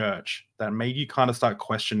at church that made you kind of start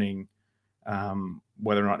questioning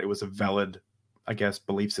whether or not it was a valid, I guess,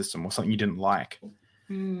 belief system or something you didn't like?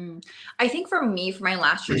 I think for me, for my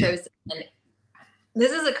last church, I was in,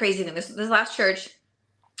 this is a crazy thing. This last church,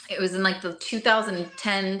 it was in like the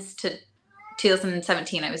 2010s to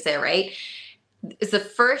 2017. I was there, right? It's the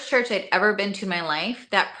first church I'd ever been to in my life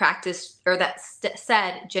that practiced or that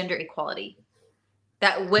said gender equality.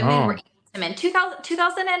 That women were equal to men.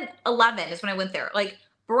 2011 is when I went there. Like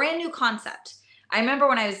brand new concept. I remember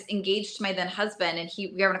when I was engaged to my then husband, and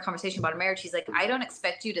we were having a conversation about a marriage. He's like, I don't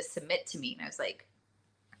expect you to submit to me. And I was like,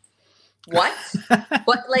 what?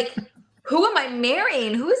 What? Like, who am I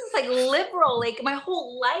marrying? Who is this like liberal? Like my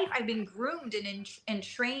whole life I've been groomed and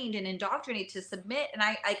trained and indoctrinated to submit. And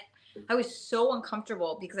I was so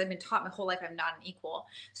uncomfortable because I've been taught my whole life I'm not an equal.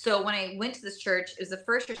 So when I went to this church, it was the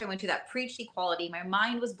first church I went to that preached equality. My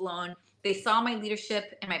mind was blown. They saw my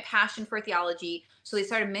leadership and my passion for theology. So they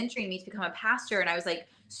started mentoring me to become a pastor. And I was like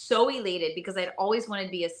so elated because I'd always wanted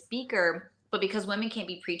to be a speaker. But because women can't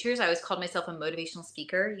be preachers, I always called myself a motivational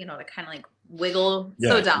speaker, to kind of like wiggle. Yeah,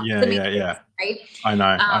 so dumb. Yeah. Right? I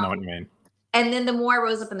know what you mean. And then the more I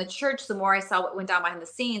rose up in the church, the more I saw what went down behind the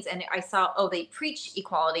scenes. And I saw, oh, they preach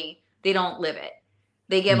equality. They don't live it.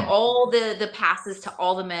 They give all the passes to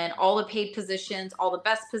all the men, all the paid positions, all the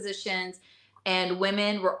best positions. And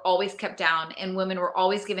women were always kept down, and women were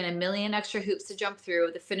always given a million extra hoops to jump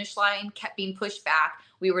through. The finish line kept being pushed back.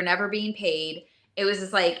 We were never being paid. It was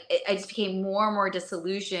just like, I just became more and more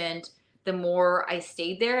disillusioned the more I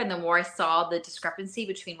stayed there, and the more I saw the discrepancy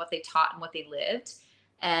between what they taught and what they lived.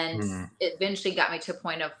 And it eventually got me to a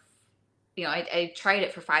point of, you know, I tried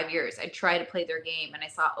it for 5 years. I tried to play their game, and I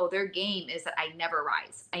saw, oh, their game is that I never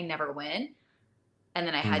rise, I never win, and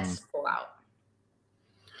then I had to pull out.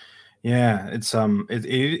 Yeah, it's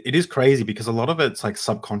it is crazy because a lot of it's like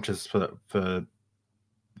subconscious for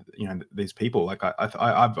you know these people. Like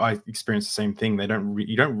I experienced the same thing.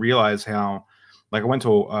 You don't realize how, like I went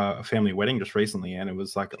to a family wedding just recently, and it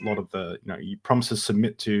was like a lot of the, you know, you promise to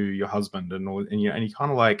submit to your husband and all, and you kind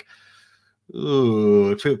of like,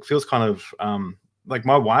 ooh, it feels kind of like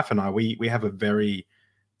my wife and I, we have a very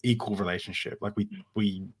equal relationship. Like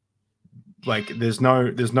we like there's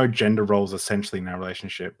no gender roles essentially in our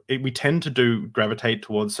relationship. We tend to gravitate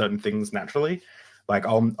towards certain things naturally. Like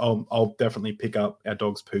I'll definitely pick up our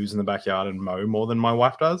dog's poos in the backyard and mow more than my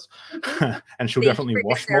wife does, and she'll definitely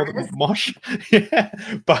wash more than wash. Yeah,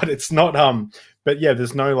 but it's not But yeah,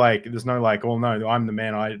 there's no like, oh no, I'm the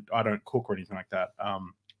man. I don't cook or anything like that.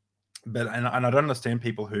 But and I don't understand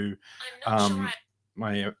people who, I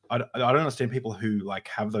don't understand people who like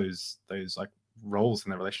have those like roles in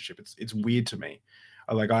their relationship. It's weird to me.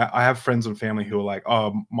 Like I have friends and family who are like,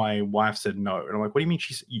 oh, my wife said no, and I'm like, what do you mean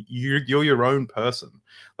you're your own person?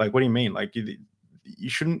 Like, what do you mean? Like you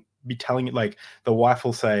shouldn't be telling it. Like the wife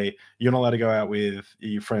will say you're not allowed to go out with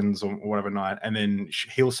your friends or whatever night, and then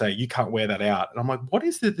he'll say you can't wear that out, and I'm like, what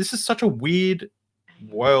is this? This is such a weird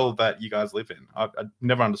world that you guys live in. I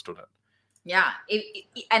never understood it. Yeah,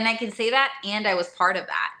 and I can say that, and I was part of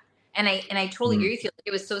that, and I totally agree with you.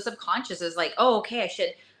 It was so subconscious. It was like, oh, okay,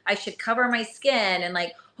 I should cover my skin, and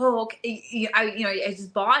like, oh, okay, I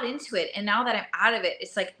just bought into it, and now that I'm out of it,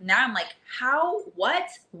 it's like now I'm like, how, what,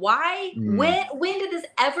 why, when did this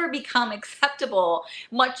ever become acceptable?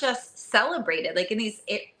 Much less celebrated. Like in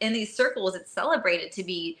these circles, it's celebrated to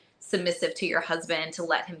be submissive to your husband, to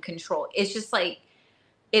let him control. It's just like,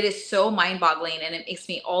 it is so mind-boggling, and it makes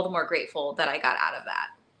me all the more grateful that I got out of that.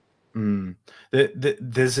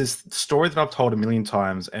 There's this story that I've told a million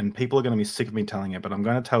times, and people are going to be sick of me telling it, but I'm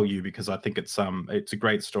going to tell you because I think it's a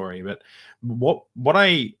great story. But what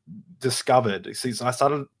I discovered, see, I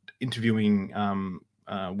started interviewing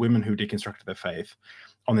women who deconstructed their faith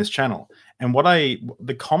on this channel, and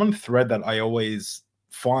the common thread that I always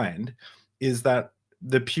find is that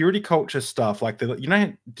the purity culture stuff, like do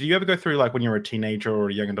you ever go through, like when you're a teenager or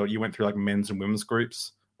a young adult, you went through like men's and women's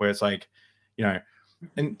groups where it's like, you know,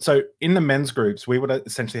 and so in the men's groups, we would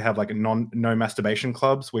essentially have like no masturbation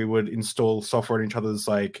clubs. We would install software in each other's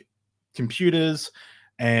like computers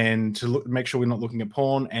and to make sure we're not looking at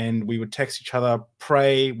porn. And we would text each other,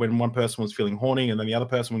 pray when one person was feeling horny, and then the other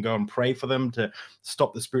person would go and pray for them to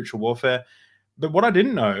stop the spiritual warfare. But what I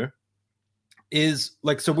didn't know is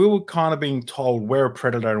like, so we were kind of being told we're a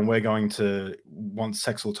predator and we're going to want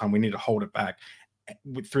sex all the time. We need to hold it back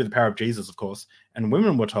through the power of Jesus, of course. And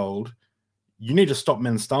women were told, you need to stop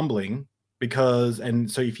men stumbling and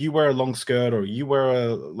so if you wear a long skirt or you wear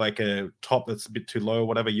a top that's a bit too low or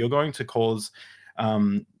whatever, you're going to cause a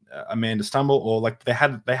man to stumble. Or like they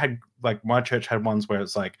had like my church had ones where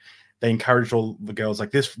it's like they encouraged all the girls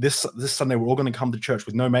like this Sunday we're all going to come to church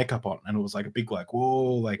with no makeup on, and it was like a big like,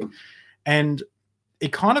 whoa, like. And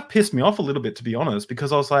it kind of pissed me off a little bit, to be honest,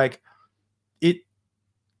 because I was like,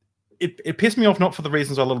 it pissed me off not for the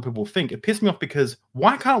reasons a lot of people think. It pissed me off because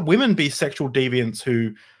why can't women be sexual deviants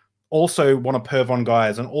who also want to perv on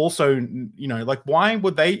guys and also, you know, like why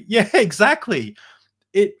would they? Yeah, exactly.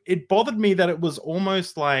 It bothered me that it was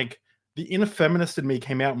almost like the inner feminist in me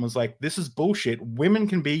came out and was like, this is bullshit. Women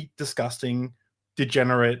can be disgusting,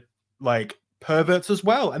 degenerate, like perverts as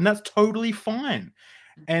well, and that's totally fine.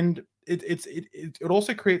 And it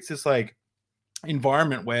also creates this like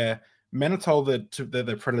environment where men are told that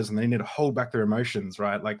they're predators and they need to hold back their emotions,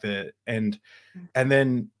 right? Like and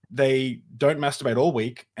then they don't masturbate all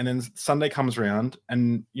week, and then Sunday comes around,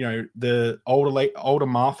 and you know the older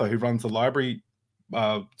Martha who runs the library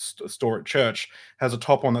store at church has a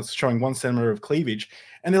top on that's showing 1 centimeter of cleavage,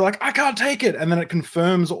 and they're like, I can't take it, and then it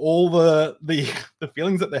confirms all the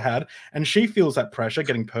feelings that they had, and she feels that pressure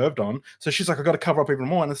getting perved on, so she's like, I got to cover up even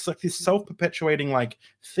more, and it's like this self-perpetuating like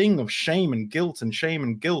thing of shame and guilt.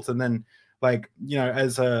 And then, like, you know,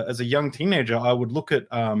 as a young teenager, I would look at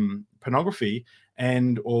pornography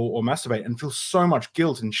or masturbate and feel so much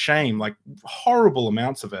guilt and shame, like horrible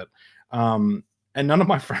amounts of it. And none of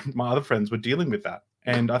my other friends were dealing with that,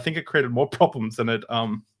 and I think it created more problems than it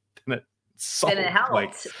solved. Than it helped.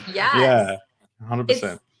 Like, yes. Yeah,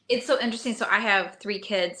 100%. It's so interesting. So I have 3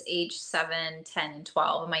 kids, age 7, 10, and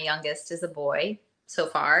 12. And my youngest is a boy so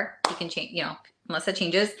far. He can change, you know, unless that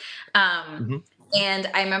changes. And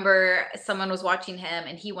I remember someone was watching him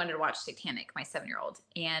and he wanted to watch Titanic, my 7-year-old.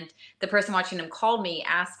 And the person watching him called me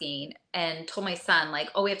asking and told my son, like,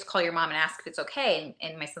 oh, we have to call your mom and ask if it's okay.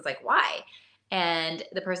 And my son's like, why? And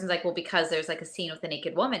the person's like, well, because there's like a scene with a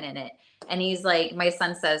naked woman in it. And he's like, my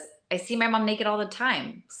son says, I see my mom naked all the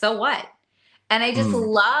time. So what? And I just Mm,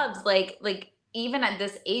 loved like even at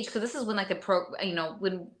this age, because this is when like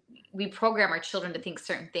when we program our children to think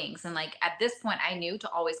certain things, and like at this point I knew to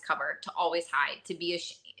always cover, to always hide, to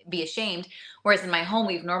be ashamed, whereas in my home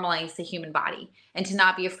we've normalized the human body and to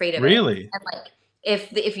not be afraid of it. really? And like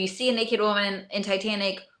if you see a naked woman in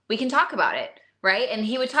Titanic, we can talk about it, right? And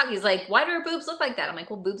he would talk, he's like, why do her boobs look like that? I'm like,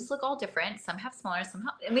 well, boobs look all different, some have smaller, some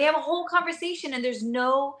have, and we have a whole conversation and there's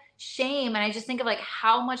no shame. And I just think of like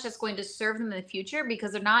how much that's going to serve them in the future,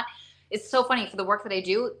 because they're not, it's so funny for the work that I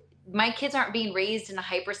do, my kids aren't being raised in a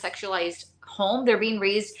hypersexualized home. They're being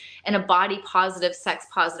raised in a body positive, sex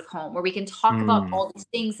positive home where we can talk about Mm, all these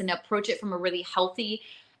things and approach it from a really healthy,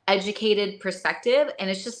 educated perspective. And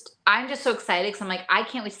it's just, I'm just so excited because I'm like, I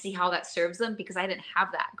can't wait to see how that serves them, because I didn't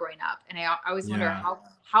have that growing up. And I always wonder yeah.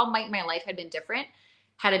 how might my life had been different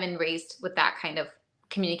had I been raised with that kind of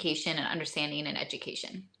communication and understanding and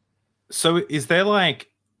education. So is there like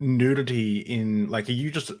nudity in, like, are you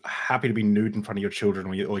just happy to be nude in front of your children,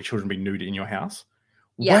 or your children be nude in your house?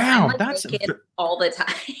 Yes, I'm Wow, like that's naked all the time.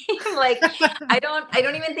 Like I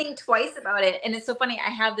don't even think twice about it. And it's so funny. I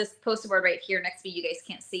have this poster board right here next to me. You guys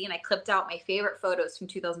can't see, and I clipped out my favorite photos from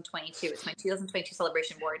 2022. It's my 2022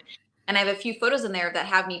 celebration board. And I have a few photos in there that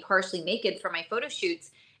have me partially naked for my photo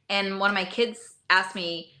shoots. And one of my kids asked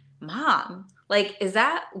me, "Mom, like, is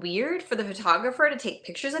that weird for the photographer to take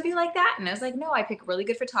pictures of you like that?" And I was like, "No, I pick really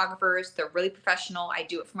good photographers. They're really professional. I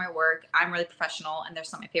do it for my work. I'm really professional, and they're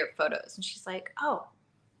some of my favorite photos." And she's like, "Oh,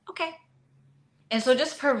 okay." And so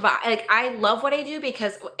just provide, like, I love what I do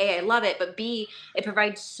because A, I love it, but B, it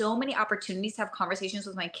provides so many opportunities to have conversations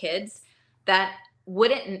with my kids that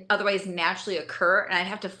wouldn't otherwise naturally occur. And I'd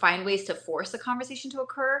have to find ways to force a conversation to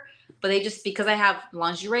occur. But they just, because I have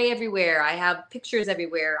lingerie everywhere, I have pictures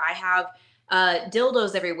everywhere, I have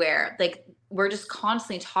dildos everywhere. Like, we're just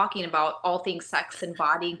constantly talking about all things sex and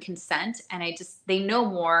body and consent. And they know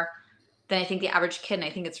more than I think the average kid. And I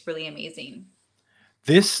think it's really amazing.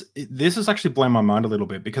 This has actually blown my mind a little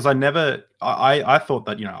bit, because I thought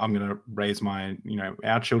that, I'm gonna raise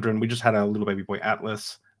our children. We just had a little baby boy,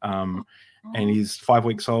 Atlas, and he's 5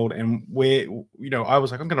 weeks old, and I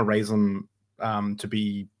was like, I'm gonna raise them to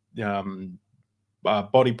be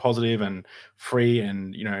body positive and free.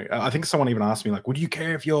 And I think someone even asked me, like, would you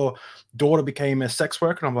care if your daughter became a sex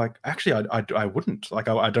worker? And I'm like, actually, I wouldn't. Like,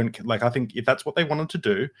 I don't like, I think if that's what they wanted to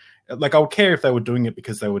do, like, I would care if they were doing it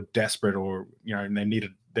because they were desperate, or and they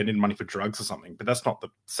needed money for drugs or something. But that's not the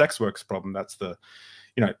sex workers problem. That's the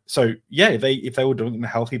so yeah, if they were doing it in a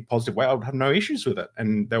healthy, positive way, I would have no issues with it.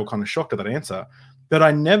 And they were kind of shocked at that answer. But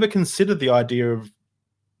I never considered the idea of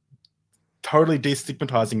totally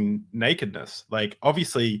destigmatizing nakedness. Like,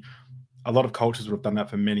 obviously a lot of cultures would have done that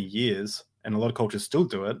for many years, and a lot of cultures still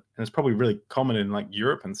do it, and it's probably really common in like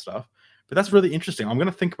Europe and stuff. But that's really interesting. I'm going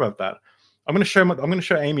to think about that. I'm going to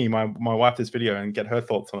show Amy, my wife, this video and get her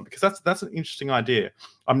thoughts on it, because that's an interesting idea.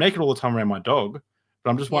 I'm naked all the time around my dog,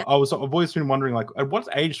 but Yeah. I've always been wondering, like, at what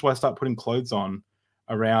age do I start putting clothes on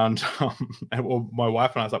around or my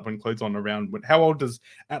wife and I start putting clothes on around, how old does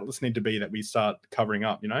Atlas need to be that we start covering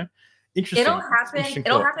up, It'll Interesting. happen. Interesting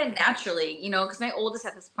It'll thought. happen naturally, because my oldest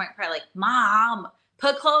at this point probably like, "Mom,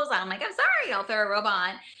 put clothes on." I'm like, "I'm sorry, I'll throw a robe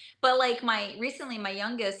on." But like recently my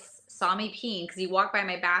youngest saw me peeing because he walked by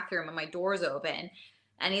my bathroom and my door's open,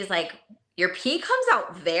 and he's like, "Your pee comes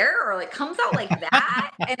out there, or like comes out like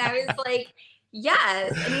that?" And I was like,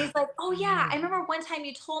 "Yes." And he's like, "Oh yeah, I remember one time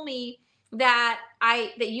you told me that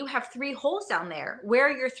you have 3 holes down there. Where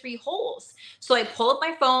are your 3 holes?" So I pull up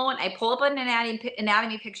my phone, I pull up an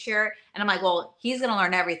anatomy picture, and I'm like, well, he's going to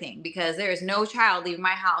learn everything, because there is no child leaving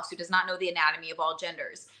my house who does not know the anatomy of all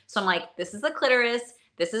genders. So I'm like, this is the clitoris.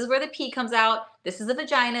 This is where the pee comes out. This is the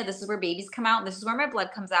vagina. This is where babies come out. This is where my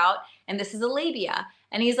blood comes out. And this is the labia.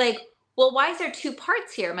 And he's like, well, why is there 2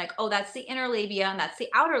 parts here? I'm like, oh, that's the inner labia and that's the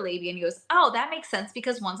outer labia. And he goes, oh, that makes sense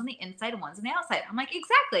because one's on the inside and one's on the outside. I'm like,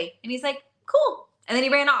 exactly. And he's like, cool. And then he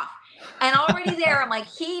ran off. And already there, I'm like,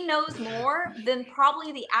 he knows more than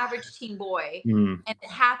probably the average teen boy. Mm, And it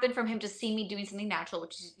happened from him to see me doing something natural,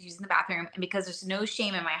 which is using the bathroom. And because there's no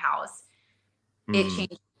shame in my house, it mm.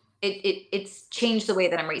 changed. It's changed the way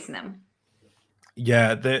that I'm raising them.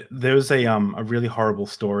 Yeah, there was a really horrible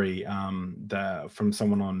story from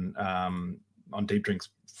someone on Deep Drinks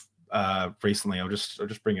recently. I'll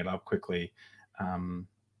just bring it up quickly.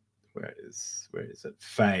 Where is it?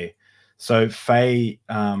 Faye. So Faye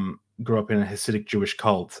grew up in a Hasidic Jewish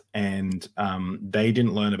cult, and they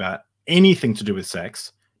didn't learn about anything to do with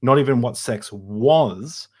sex, not even what sex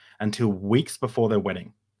was, until weeks before their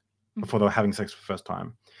wedding, before they were having sex for the first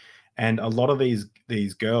time. And a lot of these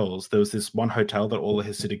girls, there was this one hotel that all the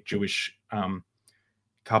Hasidic Jewish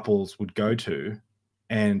couples would go to,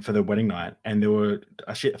 and for their wedding night, and there were,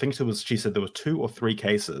 I think it was, she said there were 2 or 3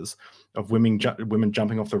 cases of women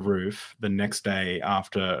jumping off the roof the next day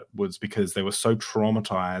afterwards because they were so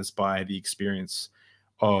traumatized by the experience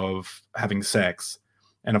of having sex.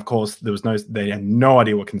 And of course, they had no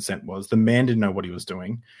idea what consent was. The man didn't know what he was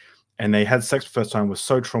doing, and they had sex for the first time, was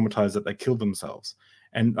so traumatized that they killed themselves.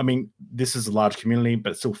 And I mean, this is a large community,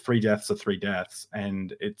 but still 3 deaths are 3 deaths,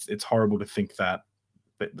 and it's horrible to think that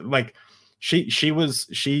like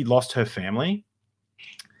she lost her family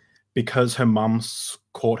because her mum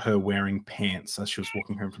caught her wearing pants as she was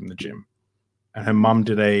walking home from the gym, and her mum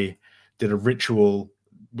did a ritual,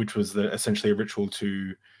 which was essentially a ritual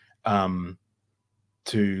to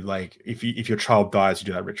like, if your child dies, you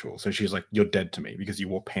do that ritual. So she's like, you're dead to me because you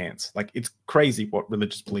wore pants. Like, it's crazy what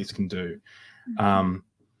religious beliefs can do. In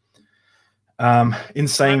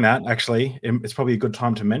saying that, actually, it's probably a good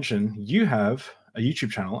time to mention you have a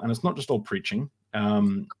YouTube channel, and it's not just all preaching.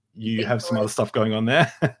 You have some other stuff going on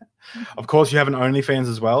there. Of course, you have an OnlyFans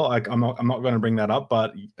as well. Like, I'm not going to bring that up,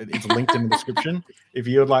 but it's linked in the description. If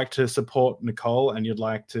you would like to support Nikole and you'd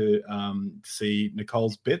like to see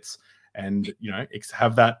Nikole's bits and, you know,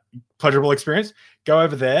 have that pleasurable experience, go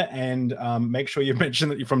over there and make sure you mention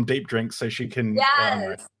that you're from Deep Drinks so she can.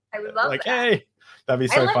 Yes, I would love like, that. Hey, that'd be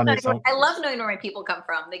so funny. I love knowing where my people come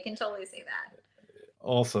from. They can totally say that.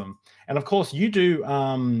 Awesome. And of course, you do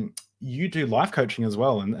life coaching as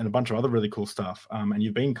well, and a bunch of other really cool stuff. And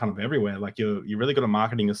you've been kind of everywhere. Like, you're really good at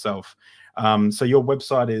marketing yourself. So your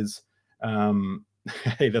website is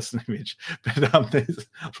hey, that's an image. But I was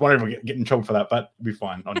wondering if I get in trouble for that, but we'll be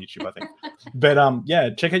fine on YouTube, I think. But yeah,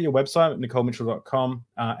 check out your website, NikoleMitchell.com,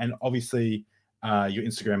 and obviously your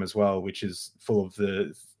Instagram as well, which is full of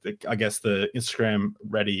the I guess the Instagram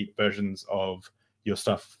ready versions of your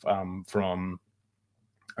stuff from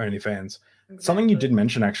OnlyFans. Exactly. Something you did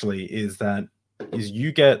mention actually is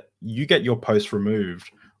you get your posts removed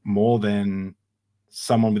more than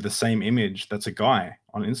someone with the same image that's a guy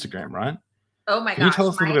on Instagram, right? Oh my gosh. Can you tell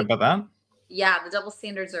us a little bit about that? Yeah, the double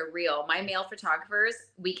standards are real. My male photographers,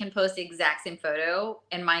 we can post the exact same photo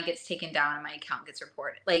and mine gets taken down and my account gets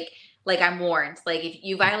reported. Like I'm warned. Like, if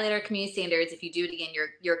you violate our community standards, if you do it again,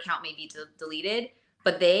 your account may be deleted.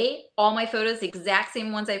 But all my photos, the exact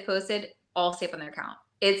same ones I posted, all stay up on their account.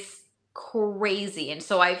 It's crazy. And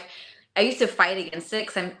so I used to fight against it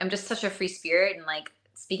because I'm just such a free spirit, and like,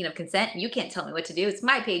 speaking of consent, you can't tell me what to do. It's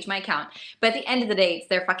my page, my account. But at the end of the day, it's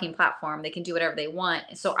their fucking platform. They can do whatever they want.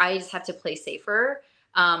 So I just have to play safer.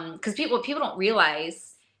 Because people don't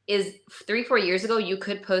realize is 3-4 years ago, you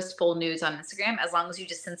could post full nudes on Instagram as long as you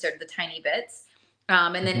just censored the tiny bits.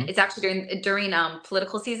 And then it's actually during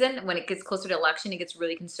political season, when it gets closer to election, it gets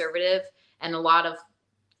really conservative, and a lot of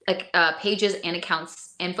pages and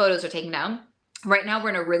accounts and photos are taken down. Right now, we're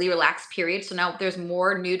in a really relaxed period. So now there's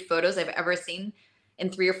more nude photos I've ever seen in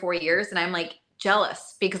 3 or 4 years. And I'm like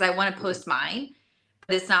jealous because I want to post mine,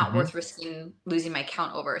 but it's not worth risking losing my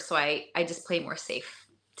account over. So I just play more safe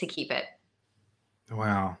to keep it.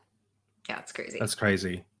 Wow. Yeah, it's crazy. That's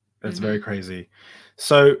crazy. That's very crazy.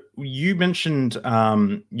 So you mentioned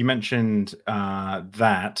that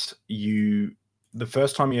the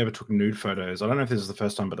first time you ever took nude photos, I don't know if this is the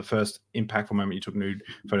first time, but the first impactful moment you took nude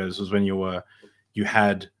photos was when you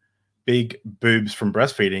had big boobs from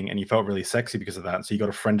breastfeeding and you felt really sexy because of that. So you got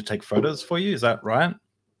a friend to take photos for you. Is that right?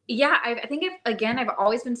 Yeah. I think I've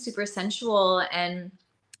always been super sensual, and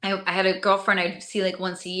I had a girlfriend I'd see like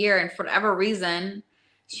once a year, and for whatever reason,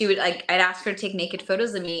 she would I'd ask her to take naked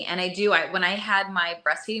photos of me. And when I had my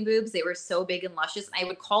breastfeeding boobs, they were so big and luscious. I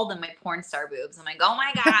would call them my porn star boobs. I'm like, oh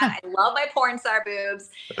my God, I love my porn star boobs.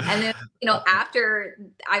 And then, after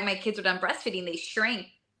my kids were done breastfeeding, they shrank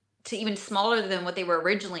to even smaller than what they were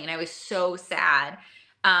originally. And I was so sad.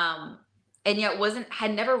 And yet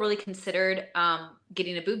had never really considered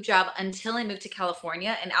getting a boob job until I moved to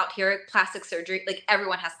California. And out here, plastic surgery, like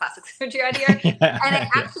everyone has plastic surgery out here. And I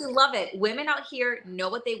actually love it. Women out here know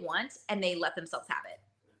what they want and they let themselves have it.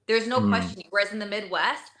 There's no questioning. Whereas in the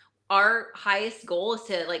Midwest, our highest goal is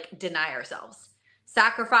to like deny ourselves,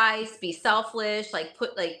 sacrifice, be selfish,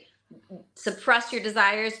 suppress your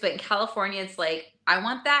desires. But in California, it's like, I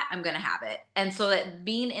want that, I'm going to have it. And so that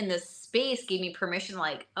being in this space gave me permission,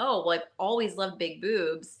 like, oh, well, I've always loved big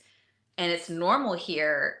boobs and it's normal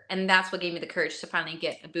here. And that's what gave me the courage to finally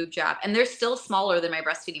get a boob job. And they're still smaller than my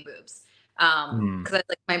breastfeeding boobs. Because I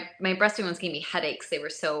like my breastfeeding ones gave me headaches. They were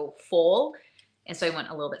so full, and so I went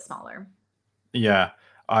a little bit smaller. Yeah.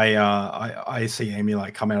 I see Amy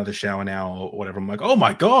like come out of the shower now or whatever. I'm like, oh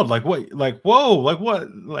my God, like what, like, whoa, like what,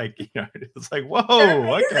 like, you know, it's like, They're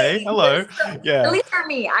whoa, okay, amazing. hello. At Yeah. least for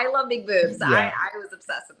me, I love big boobs. Yeah. I was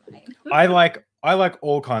obsessed with mine. I like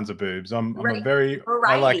all kinds of boobs. I'm a Right. very,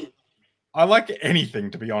 Variety. I like anything,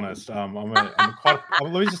 to be honest. Let me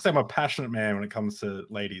just say I'm a passionate man when it comes to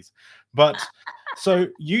ladies. But so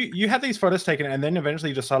you had these photos taken and then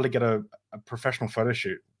eventually you decided to get a professional photo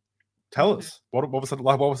shoot. Tell us, what was it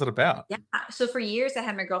like? What was it about? Yeah. So for years, I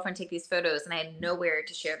had my girlfriend take these photos and I had nowhere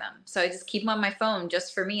to share them. So I just keep them on my phone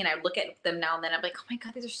just for me. And I look at them now and then. I'm like, oh my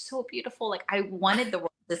God, these are so beautiful. Like I wanted the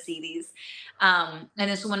world to see these. And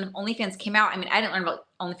this when OnlyFans came out, I mean, I didn't learn about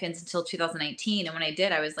OnlyFans until 2019. And when I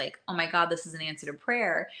did, I was like, oh my God, this is an answer to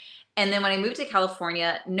prayer. And then when I moved to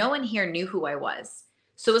California, no one here knew who I was.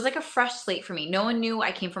 So it was like a fresh slate for me. No one knew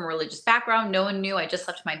I came from a religious background. No one knew I just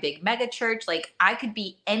left my big mega church. Like I could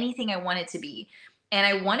be anything I wanted to be. And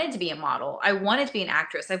I wanted to be a model. I wanted to be an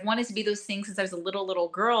actress. I've wanted to be those things since I was a little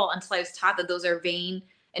girl until I was taught that those are vain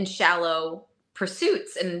and shallow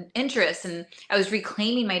pursuits and interests. And I was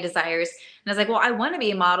reclaiming my desires. And I was like, well, I want to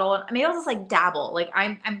be a model. I mean, I'll just like dabble. Like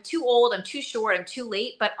I'm too old, I'm too short, I'm too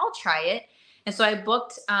late, but I'll try it. And so I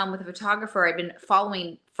booked with a photographer I've been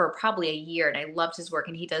following for probably a year, and I loved his work.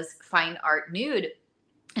 And he does fine art nude.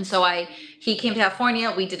 And so he came to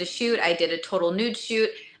California. We did a shoot. I did a total nude shoot.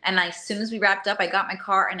 And as soon as we wrapped up, I got my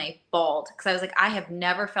car and I bawled because I was like, I have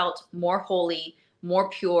never felt more holy, more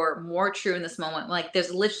pure, more true in this moment. Like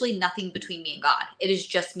there's literally nothing between me and God. It is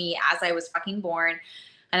just me as I was fucking born.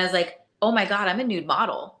 And I was like, oh my God, I'm a nude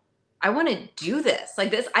model. I want to do this like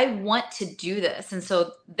this. I want to do this. And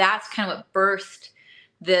so that's kind of what birthed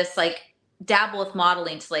this like dabble with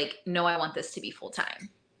modeling to like, no, I want this to be full time.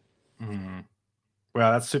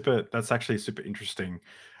 Wow, that's actually super interesting.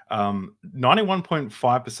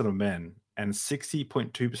 91.5% of men and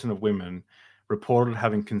 60.2% of women reported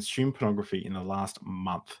having consumed pornography in the last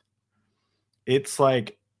month. It's so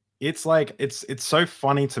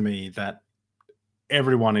funny to me that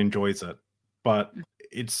everyone enjoys it, but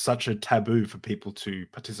it's such a taboo for people to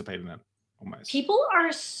participate in it almost. People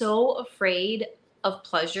are so afraid of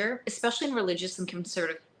pleasure, especially in religious and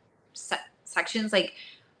conservative sections, like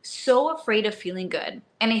so afraid of feeling good.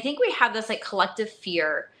 And I think we have this like collective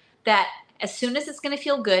fear that as soon as it's going to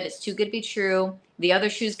feel good, it's too good to be true. The other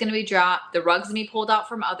shoe's going to be dropped. The rug's going to be pulled out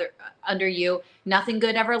from under you. Nothing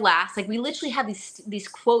good ever lasts. Like we literally have these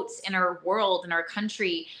quotes in our world, in our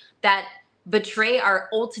country that betray our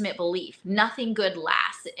ultimate belief. Nothing good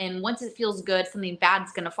lasts. And once it feels good, something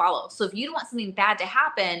bad's going to follow. So if you don't want something bad to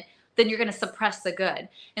happen, then you're going to suppress the good.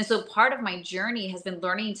 And so part of my journey has been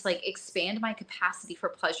learning to like expand my capacity for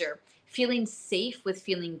pleasure, feeling safe with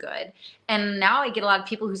feeling good. And now I get a lot of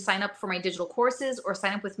people who sign up for my digital courses or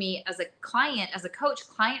sign up with me as a client, as a coach,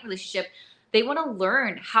 client relationship. They want to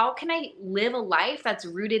learn, how can I live a life that's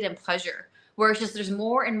rooted in pleasure, where it's just there's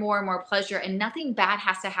more and more and more pleasure and nothing bad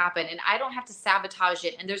has to happen and I don't have to sabotage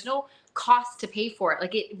it and there's no cost to pay for it.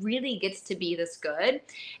 Like it really gets to be this good.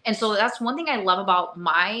 And so that's one thing I love about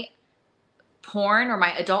my porn or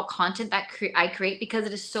my adult content that I create, because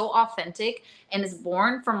it is so authentic and is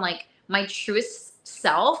born from like my truest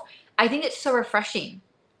self. I think it's so refreshing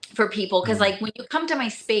for people because like when you come to my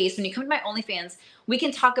space, when you come to my OnlyFans, we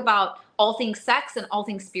can talk about all things sex and all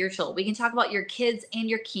things spiritual. We can talk about your kids and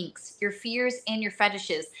your kinks, your fears and your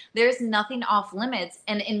fetishes. There's nothing off limits.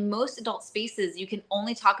 And in most adult spaces, you can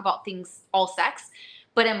only talk about things all sex.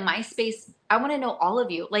 But in my space, I want to know all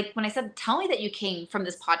of you. Like when I said, tell me that you came from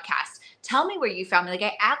this podcast. Tell me where you found me. Like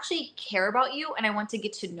I actually care about you and I want to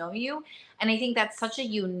get to know you. And I think that's such a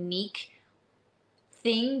unique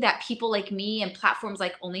thing that people like me and platforms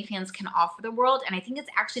like OnlyFans can offer the world. And I think it's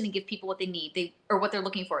actually going to give people what they need, or what they're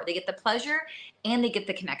looking for. They get the pleasure and they get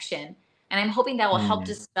the connection. And I'm hoping that will help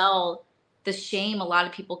dispel the shame a lot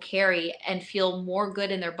of people carry and feel more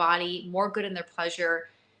good in their body, more good in their pleasure,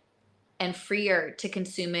 and freer to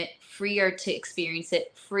consume it, freer to experience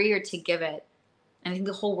it, freer to give it. And I think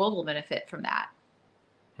the whole world will benefit from that.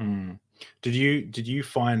 Did you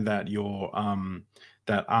find that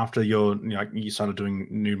that after you started doing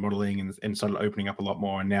nude modeling and started opening up a lot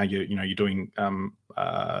more, and now you're doing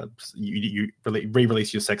you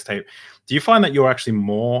re-release your sex tape, do you find that you're actually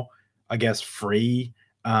more, I guess, free?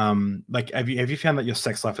 Like have you found that your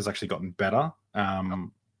sex life has actually gotten better?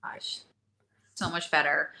 Oh gosh, so much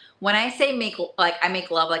better. When I say I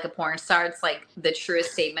make love like a porn star, it's like the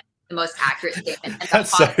truest statement the most accurate statement and the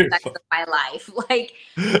That's so hottest sex of my life. Like,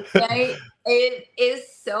 it is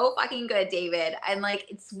so fucking good, David. And like,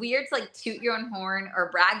 it's weird to like toot your own horn or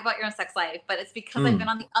brag about your own sex life, but it's because I've been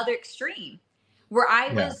on the other extreme where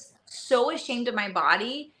I was so ashamed of my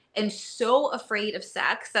body and so afraid of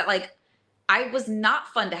sex that like I was not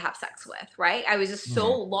fun to have sex with, right? I was just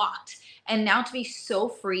so locked. And now to be so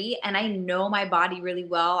free, and I know my body really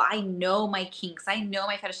well. I know my kinks. I know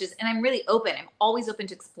my fetishes, and I'm really open. I'm always open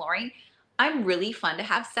to exploring. I'm really fun to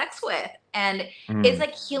have sex with. And it's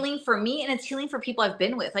like healing for me, and it's healing for people I've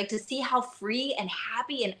been with. Like to see how free and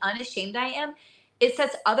happy and unashamed I am, it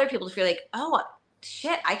sets other people to feel like, oh,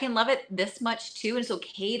 shit, I can love it this much too. And it's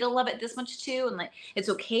okay to love it this much too. And like, it's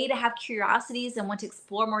okay to have curiosities and want to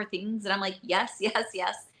explore more things. And I'm like, yes, yes,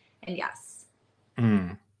 yes, and yes.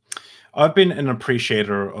 I've been an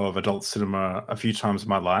appreciator of adult cinema a few times in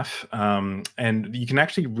my life. And you can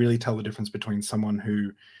actually really tell the difference between someone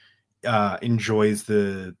who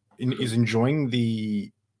is enjoying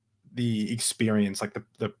the experience, like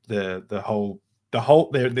the whole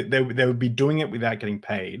they would be doing it without getting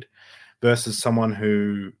paid, versus someone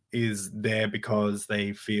who is there because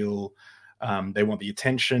they feel they want the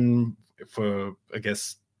attention for, I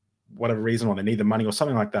guess, whatever reason, or they need the money or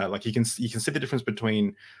something like that. Like you can see the difference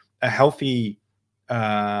between a healthy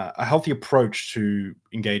approach to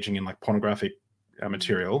engaging in like pornographic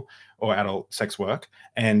material or adult sex work,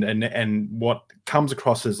 and what comes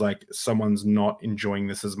across as like someone's not enjoying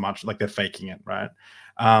this as much, like they're faking it, right?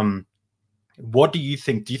 What do you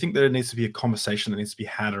think? Do you think that there needs to be a conversation that needs to be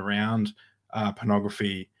had around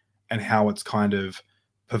pornography and how it's kind of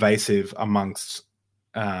pervasive amongst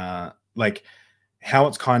like how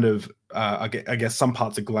it's kind of I guess some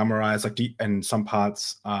parts are glamorized, like, and some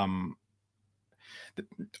parts I'm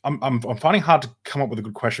finding hard to come up with a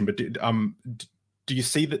good question, but do you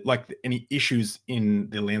see that like any issues in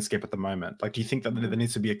the landscape at the moment? Like, do you think that there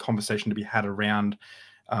needs to be a conversation to be had around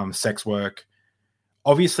sex work?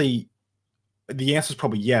 Obviously, the answer is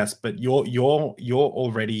probably yes, but you're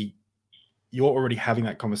already having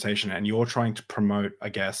that conversation, and you're trying to promote, I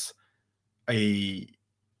guess, a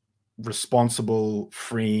responsible,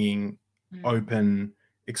 freeing, open,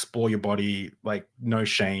 explore your body, like no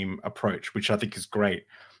shame approach, which I think is great.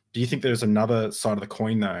 Do you think there's another side of the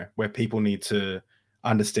coin though, where people need to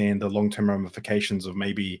understand the long-term ramifications of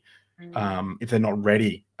maybe if they're not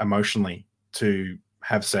ready emotionally to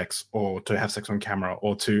have sex, or to have sex on camera,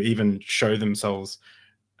 or to even show themselves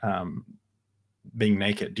being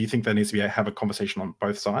naked? Do you think there needs to be have a conversation on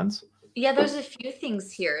both sides? Yeah, there's a few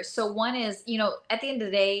things here. So one is, at the end of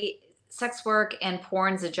the day, sex work and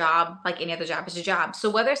porn is a job, like any other job is a job. So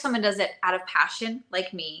whether someone does it out of passion,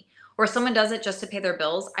 like me, or someone does it just to pay their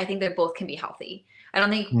bills, I think they both can be healthy. I don't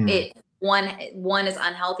think one is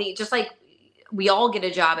unhealthy. Just like we all get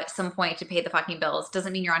a job at some point to pay the fucking bills,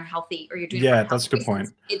 doesn't mean you're unhealthy or you're doing it for that's a good point.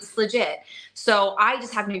 It's legit. So I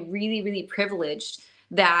just happen to be really, really privileged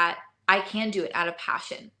that I can do it out of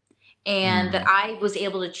passion. And that I was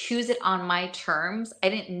able to choose it on my terms. I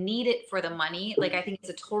didn't need it for the money. Like, I think it's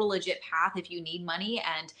a total legit path. If you need money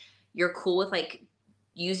and you're cool with like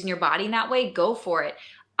using your body in that way, go for it.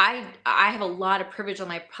 I have a lot of privilege on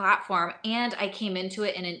my platform, and I came into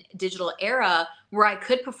it in a digital era where I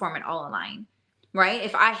could perform it all online, right?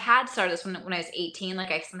 If I had started this when I was 18, like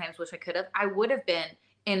I sometimes wish I could have, I would have been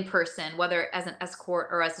in person, whether as an escort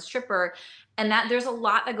or as a stripper. And that there's a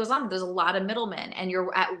lot that goes on. There's a lot of middlemen, and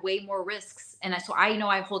you're at way more risks. And so I know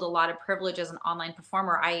I hold a lot of privilege as an online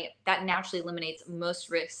performer. That naturally eliminates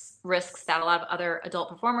most risks that a lot of other adult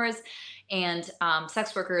performers and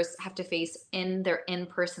sex workers have to face in their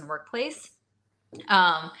in-person workplace.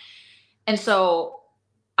 And so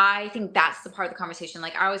I think that's the part of the conversation.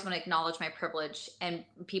 Like, I always want to acknowledge my privilege, and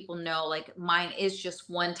people know like mine is just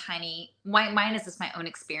mine is just my own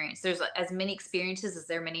experience. There's as many experiences as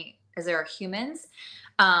there are humans.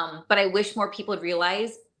 But I wish more people would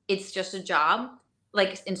realize it's just a job,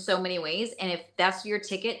 like in so many ways. And if that's your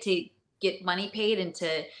ticket to get money paid and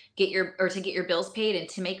to get your bills paid and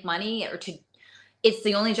to make money, it's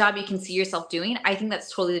the only job you can see yourself doing, I think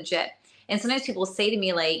that's totally legit. And sometimes people say to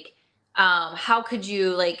me like, how could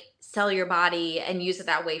you like sell your body and use it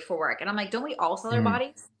that way for work? And I'm like, don't we all sell our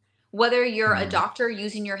bodies? Whether you're a doctor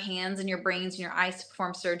using your hands and your brains and your eyes to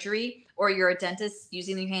perform surgery, or you're a dentist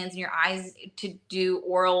using your hands and your eyes to do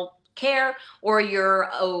oral care, or you're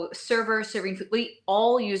a server serving food, we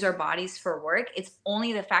all use our bodies for work. It's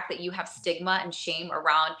only the fact that you have stigma and shame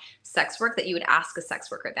around sex work that you would ask a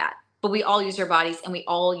sex worker that. But we all use our bodies, and we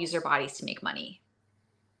all use our bodies to make money.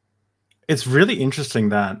 It's really interesting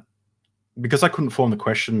that, because I couldn't form the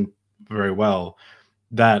question very well,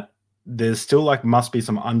 that there's still like must be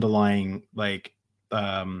some underlying like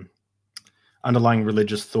underlying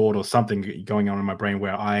religious thought or something going on in my brain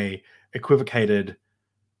where I equivocated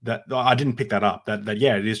that I didn't pick that up. That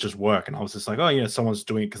yeah, it is just work, and I was just like, oh yeah, someone's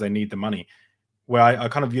doing it because they need the money. Where I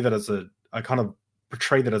kind of view that as I kind of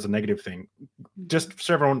portray that as a negative thing. Just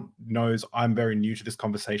so everyone knows, I'm very new to this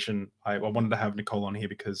conversation. I wanted to have Nikole on here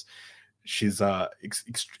because she's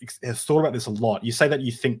has thought about this a lot. You say that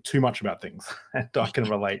you think too much about things, and I can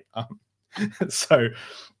relate. So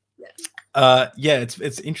yeah,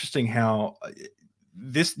 it's interesting how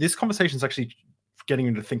this conversation is actually getting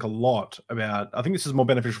you to think a lot about. I think this is more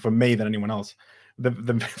beneficial for me than anyone else.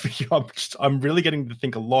 I'm really getting to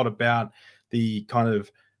think a lot about the kind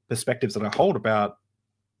of perspectives that I hold about.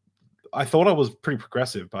 I thought I was pretty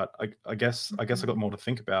progressive, but I guess I got more to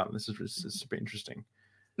think about. This is super interesting.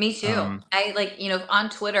 Me too. I like, on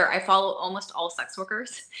Twitter, I follow almost all sex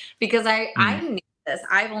workers because I knew this.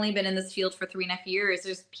 I've only been in this field for 3.5 years.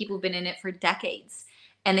 There's people who've been in it for decades,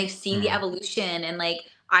 and they've seen the evolution. And like,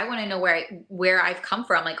 I want to know where I've come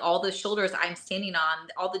from, like all the shoulders I'm standing on,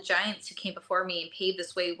 all the giants who came before me and paved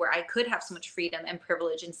this way where I could have so much freedom and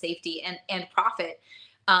privilege and safety and profit.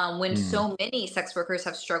 When so many sex workers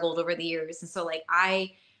have struggled over the years. And so like,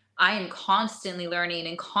 I am constantly learning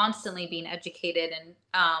and constantly being educated,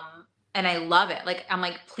 and I love it. Like, I'm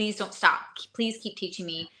like, please don't stop. Please keep teaching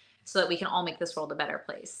me so that we can all make this world a better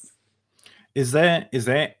place. Is there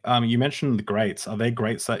you mentioned the greats. Are there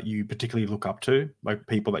greats that you particularly look up to, like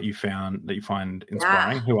people that you find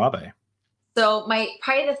inspiring? Who are they? So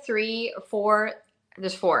probably the 3 or 4,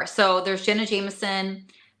 there's 4. So there's Jenna Jameson,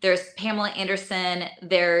 there's Pamela Anderson,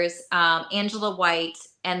 there's Angela White,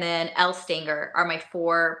 and then Elle Stanger are my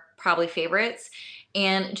 4 probably favorites.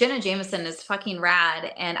 And Jenna Jameson is fucking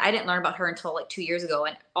rad. And I didn't learn about her until like 2 years ago.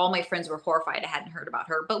 And all my friends were horrified I hadn't heard about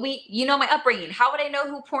her. But my upbringing. How would I know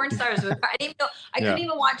who porn stars were? I didn't even know. I couldn't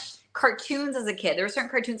even watch cartoons as a kid. There were certain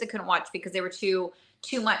cartoons I couldn't watch because they were too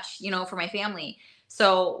much, for my family.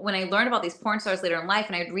 So when I learned about these porn stars later in life,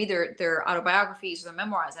 and I'd read their autobiographies or their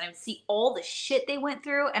memoirs, and I would see all the shit they went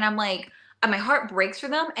through, and I'm like, and my heart breaks for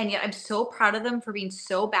them, and yet I'm so proud of them for being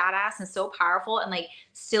so badass and so powerful, and like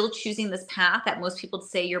still choosing this path that most people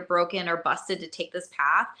say you're broken or busted to take this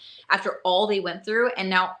path after all they went through. And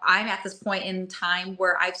now I'm at this point in time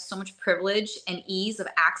where I have so much privilege and ease of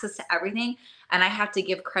access to everything, and I have to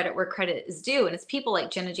give credit where credit is due. And it's people like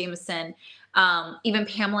Jenna Jameson, even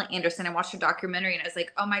Pamela Anderson. I watched her documentary and I was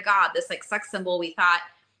like, oh my God, this like sex symbol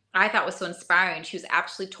I thought was so inspiring. She was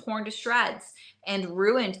absolutely torn to shreds and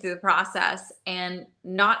ruined through the process, and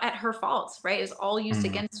not at her fault, right? It was all used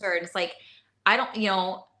against her. And it's like,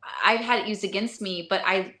 I've had it used against me, but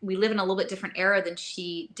we live in a little bit different era than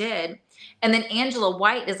she did. And then Angela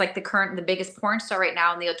White is like the biggest porn star right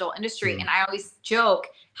now in the adult industry. And I always joke,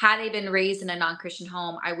 had I been raised in a non-Christian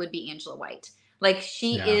home, I would be Angela White. Like,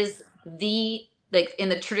 she is like in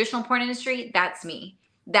the traditional porn industry, that's me.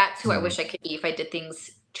 That's who I wish I could be if I did things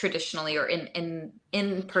traditionally or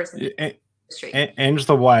in person.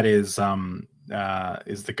 Angela White is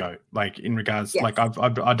the GOAT. Like, in regards, like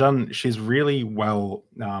I've done. She's really well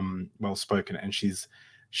spoken, and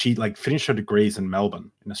she like finished her degrees in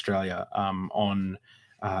Melbourne in Australia. On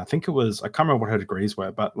I think it was, I can't remember what her degrees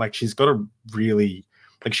were, but like she's got a really,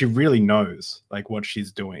 like, she really knows like what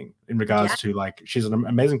she's doing in regards to, like, she's an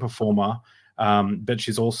amazing performer, but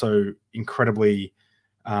she's also incredibly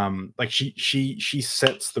like she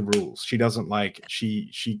sets the rules. She doesn't like,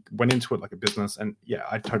 she went into it like a business, and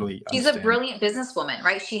I totally she's understand. A brilliant businesswoman,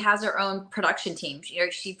 right? She has her own production team.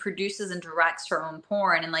 She produces and directs her own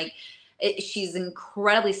porn, and like she's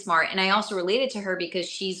incredibly smart. And I also related to her because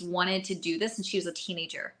she's wanted to do this since she was a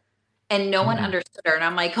teenager, and no one understood her. And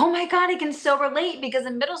I'm like, oh my God, I can so relate, because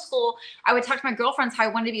in middle school, I would talk to my girlfriends how I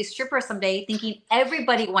wanted to be a stripper someday, thinking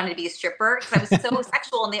everybody wanted to be a stripper because I was so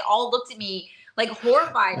sexual, and they all looked at me like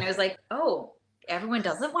horrified. And I was like, oh, everyone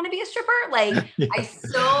doesn't want to be a stripper? Like, I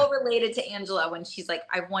so related to Angela when she's like,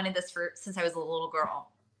 I've wanted this since I was a little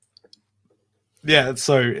girl. Yeah, it's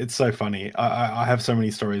so funny. I have so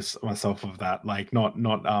many stories myself of that, like not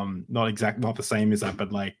the same as that,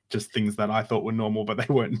 but like just things that I thought were normal, but they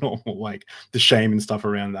weren't normal. Like the shame and stuff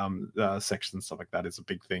around sex and stuff like that is a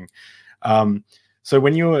big thing. So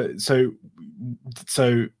when you're so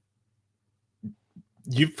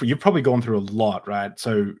you've probably gone through a lot, right?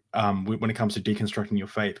 So when it comes to deconstructing your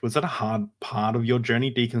faith, was that a hard part of your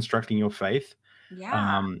journey, deconstructing your faith?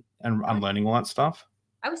 And unlearning all that stuff?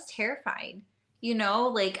 I was terrified.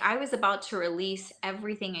 Like I was about to release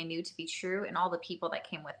everything I knew to be true and all the people that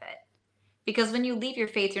came with it. Because when you leave your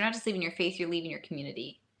faith, you're not just leaving your faith, you're leaving your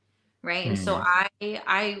community. Right. And so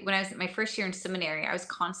Mm. when I was in my first year in seminary, I was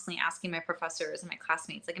constantly asking my professors and my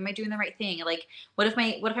classmates, like, am I doing the right thing? Like, what if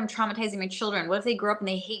I'm traumatizing my children? What if they grow up and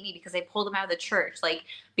they hate me because I pulled them out of the church? Like,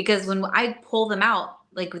 because when I pull them out,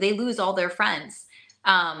 like, they lose all their friends.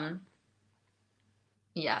 Um,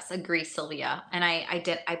 yes, agree, Sylvia. And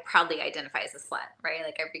I proudly identify as a slut, right?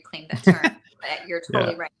 Like, I reclaim that term. But you're Yeah.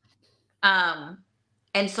 totally right. Um,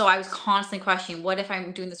 and so I was constantly questioning, what if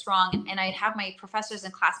I'm doing this wrong? And I'd have my professors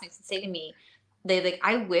and classmates say to me, they like,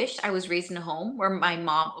 I wish I was raised in a home where my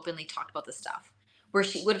mom openly talked about this stuff, where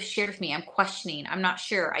she would have shared with me, I'm questioning, I'm not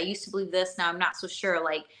sure. I used to believe this, now I'm not so sure.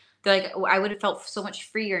 Like, they're like, I would have felt so much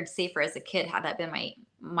freer and safer as a kid had that been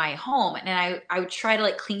my home. And I would try to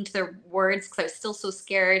like cling to their words because I was still so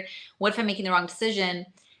scared. What if I'm making the wrong decision?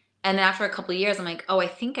 And then after a couple of years, I'm like, oh, I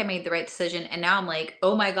think I made the right decision. And now I'm like,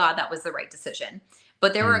 oh my God, that was the right decision.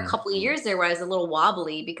 But there were a Mm. couple of years there where I was a little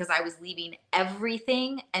wobbly because I was leaving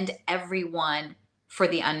everything and everyone for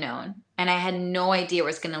the unknown. And I had no idea where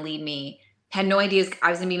it was going to lead me. Had no idea I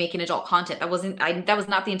was going to be making adult content. That was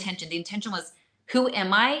not the intention. The intention was, who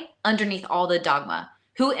am I underneath all the dogma?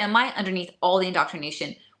 Who am I underneath all the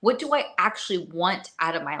indoctrination? What do I actually want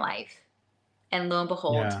out of my life? And lo and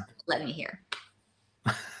behold, Yeah. led me here.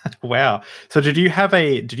 Wow. So did you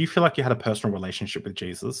feel like you had a personal relationship with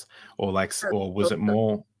Jesus, or like, or was it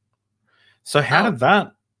more? So how Oh, did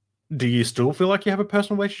that, do you still feel like you have a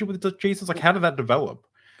personal relationship with Jesus? Like, how did that develop?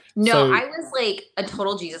 no, So, I was like a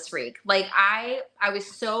total Jesus freak. Like I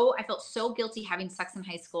felt so guilty having sex in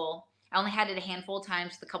high school. I only had it a handful of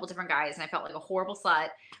times with a couple different guys, and I felt like a horrible slut,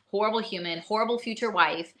 horrible human, horrible future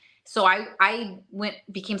wife. So I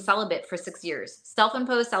became celibate for 6 years,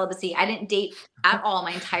 self-imposed celibacy. I didn't date at all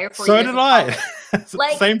my entire four so years did of I. college.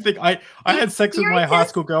 Like Same thing. I the had sex with my high experiences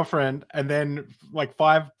school girlfriend, and then like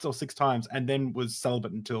 5 or 6 times, and then was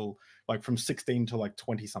celibate until like from 16 to like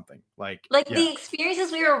 20 something. Like, yeah. the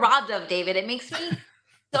experiences we were robbed of, David, it makes me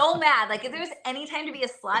so mad. Like, if there's any time to be a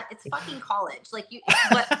slut, it's fucking college. Like,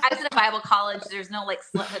 what I was in a Bible college, there's no like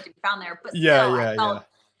sluthood to be found there, but Yeah, still I yeah, felt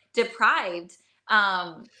yeah. deprived.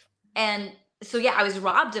 And so yeah, I was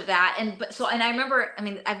robbed of that. And I remember, I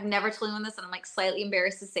mean, I've never told anyone this, and I'm like slightly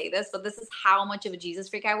embarrassed to say this, but this is how much of a Jesus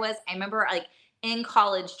freak I was. I remember like in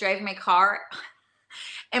college driving my car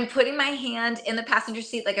and putting my hand in the passenger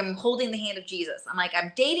seat like I'm holding the hand of Jesus. I'm like,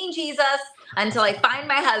 I'm dating Jesus until I find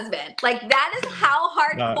my husband. Like, that is how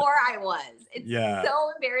No, hardcore I was. It's yeah,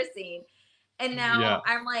 so embarrassing. And yeah, now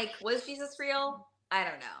I'm like, was Jesus real? I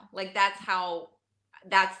don't know. Like,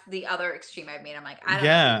 that's the other extreme I've made. I'm like, I don't know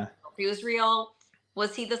yeah. if he was real.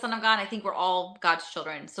 Was he the son of God? I think we're all God's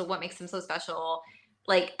children. So what makes him so special?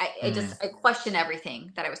 Like, Mm. I question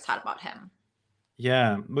everything that I was taught about him.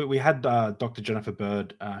 Yeah, we had Dr. Jennifer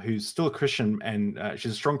Bird, who's still a Christian, and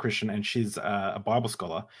she's a strong Christian, and she's a Bible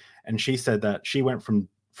scholar. And she said that she went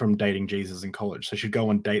from dating Jesus in college, so she'd go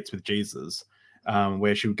on dates with Jesus,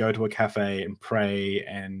 where she would go to a cafe and pray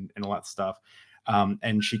and all that stuff.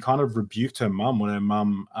 And she kind of rebuked her mum when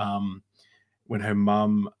her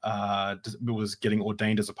mum was getting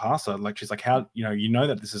ordained as a pastor. Like, she's like, how, you know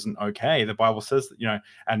that this isn't okay. The Bible says that,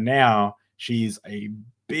 and now she's a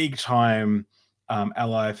big time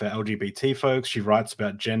ally for LGBT folks. She writes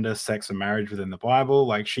about gender, sex, and marriage within the Bible.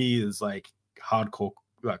 Like, she is like hardcore,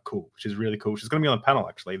 like, cool. She's really cool. She's going to be on the panel,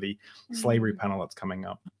 actually, the slavery panel that's coming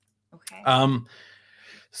up. Okay.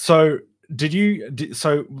 So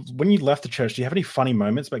so when you left the church, do you have any funny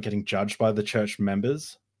moments about getting judged by the church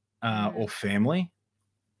members or family?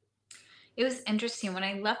 It was interesting. When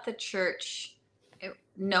I left the church,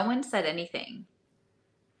 no one said anything.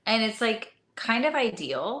 And it's like kind of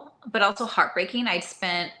ideal, but also heartbreaking. I'd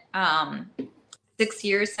spent 6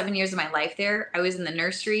 years, 7 years of my life there. I was in the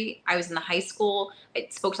nursery. I was in the high school. I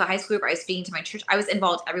spoke to the high school group. I was speaking to my church. I was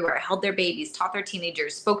involved everywhere. I held their babies, taught their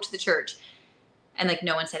teenagers, spoke to the church. And like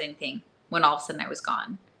no one said anything when all of a sudden I was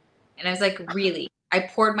gone. And I was like, really? I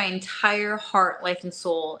poured my entire heart, life, and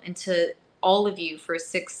soul into all of you for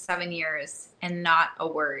 6, 7 years and not a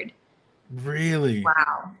word. Really?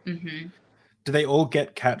 Wow. Mm-hmm. Do they all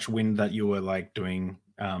catch wind that you were like doing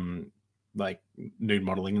like nude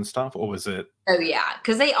modeling and stuff, or was it? Oh yeah,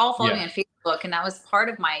 because they all followed me Yeah. on Facebook, and that was part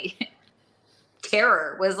of my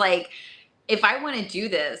terror. Was like, if I want to do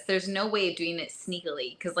this, there's no way of doing it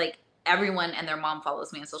sneakily, because like everyone and their mom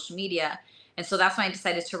follows me on social media, and so that's when I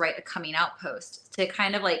decided to write a coming out post to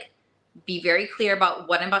kind of like be very clear about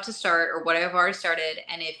what I'm about to start or what I've already started,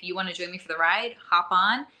 and if you want to join me for the ride, hop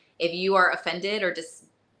on. If you are offended or just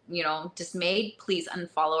dismayed, please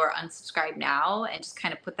unfollow or unsubscribe now, and just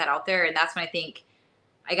kind of put that out there. And that's when I think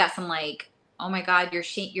I got some like, oh my God,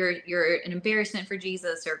 you're an embarrassment for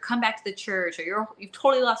Jesus, or come back to the church, or you've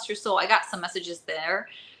totally lost your soul. I got some messages there,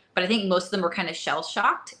 but I think most of them were kind of shell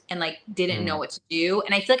shocked and like didn't know what to do.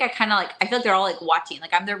 And I feel like I feel like they're all like watching,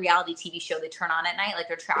 like I'm their reality TV show they turn on at night, like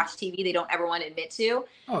their trash TV they don't ever want to admit to.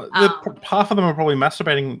 Half of them are probably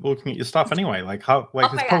masturbating looking at your stuff anyway. Like how,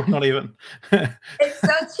 like Oh it's my probably God. not even. It's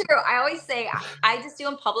so true. I always say I just do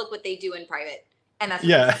in public what they do in private, and that's what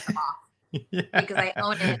Yeah. pisses them off Yeah. because I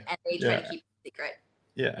own it and they try Yeah. to keep it secret.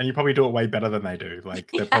 Yeah, and you probably do it way better than they do.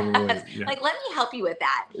 Like they're probably Like, let me help you with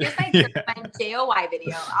that. Here's my yeah. my JOY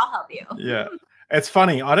video. I'll help you. Yeah. It's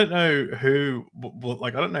funny. I don't know who,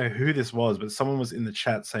 like, I don't know who this was, but someone was in the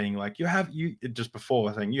chat saying, like, just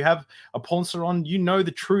before saying, you have a porn star on, you know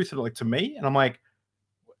the truth, like, to me. And I'm like,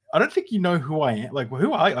 I don't think you know who I am. Like,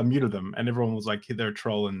 who I muted them. And everyone was like, they're a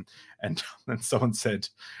troll. And someone said,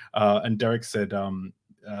 and Derek said,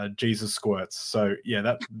 Jesus squirts. So, yeah,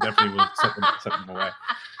 that definitely will set them away.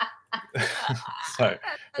 So,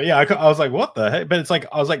 but yeah, I was like, what the heck? But it's like,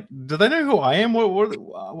 I was like, do they know who I am?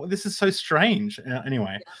 What this is so strange.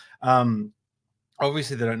 Anyway,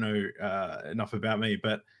 obviously they don't know enough about me,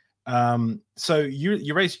 but so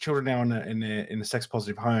you raise children now in a sex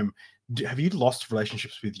positive home. Have you lost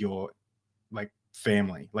relationships with your like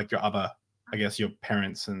family, like your other, I guess, your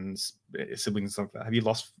parents and siblings and stuff like that? Have you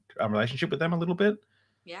lost a relationship with them a little bit?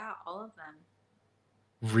 Yeah, all of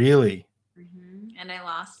them. Really? And I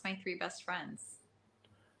lost my 3 best friends.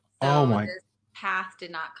 Oh So my. this path did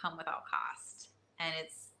not come without cost. And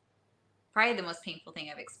it's probably the most painful thing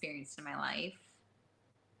I've experienced in my life.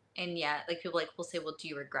 And yet, like, people will say, well, do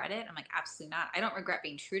you regret it? I'm like, absolutely not. I don't regret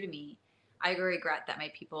being true to me. I regret that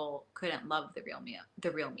my people couldn't love the real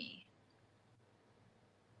me.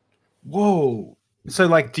 Whoa. So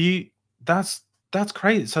like, that's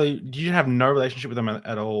crazy. So do you have no relationship with them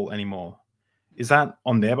at all anymore? Is that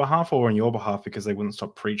on their behalf or on your behalf because they wouldn't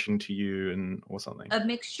stop preaching to you or something? A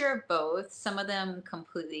mixture of both. Some of them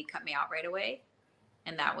completely cut me out right away.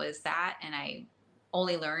 And that was that. And I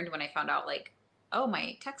only learned when I found out, like, oh,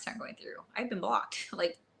 my texts aren't going through. I've been blocked.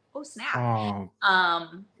 Like, oh, snap. Oh.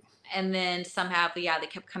 And then somehow, yeah, they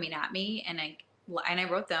kept coming at me. And I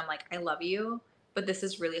wrote them, like, I love you, but this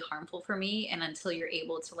is really harmful for me. And until you're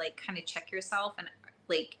able to, like, kind of check yourself and,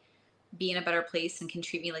 like, be in a better place and can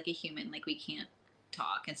treat me like a human, like, we can't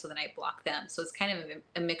talk. And so then I block them. So it's kind of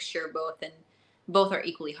a mixture of both, and both are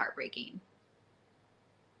equally heartbreaking.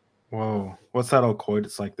 Whoa. What's that old quote?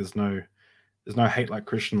 It's like there's no hate like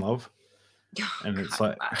Christian love. And it's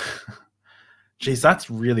like geez, that's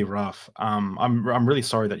really rough. I'm really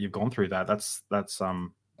sorry that you've gone through that. That's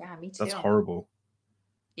yeah, me too. That's horrible.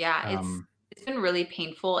 Yeah, it's been really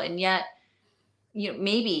painful, and yet,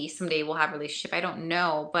 maybe someday we'll have a relationship. I don't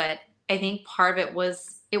know, but I think part of it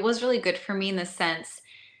was really good for me in the sense,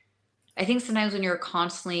 I think sometimes when you're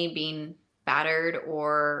constantly being battered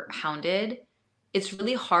or hounded, it's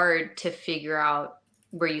really hard to figure out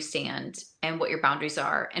where you stand and what your boundaries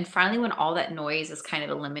are. And finally, when all that noise is kind of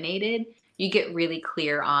eliminated, you get really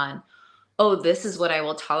clear on, oh, this is what I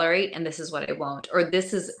will tolerate and this is what I won't. Or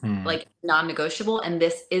this is like non-negotiable and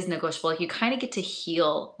this is negotiable. Like, you kind of get to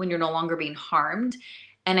heal when you're no longer being harmed.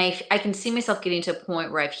 And I can see myself getting to a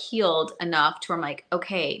point where I've healed enough to where I'm like,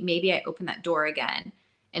 okay, maybe I open that door again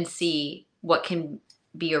and see what can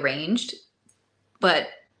be arranged. But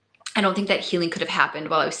I don't think that healing could have happened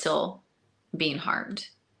while I was still being harmed.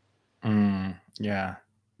 Yeah.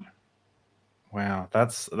 Wow,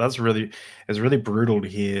 it's really brutal to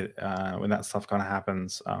hear when that stuff kind of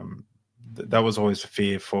happens. That was always a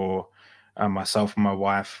fear for myself and my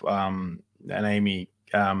wife and Amy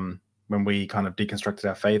when we kind of deconstructed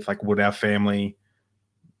our faith. Like, would our family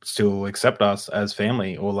still accept us as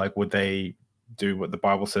family, or like would they do what the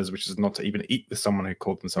Bible says, which is not to even eat with someone who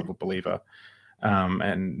called themselves a believer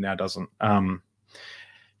and now doesn't?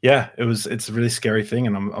 Yeah, it's a really scary thing,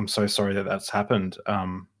 and I'm so sorry that that's happened.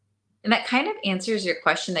 And that kind of answers your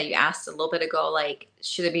question that you asked a little bit ago, like,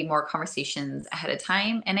 should there be more conversations ahead of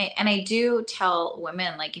time? And I do tell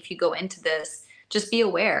women, like, if you go into this, just be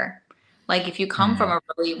aware. Like, if you come from a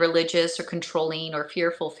really religious or controlling or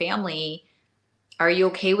fearful family, are you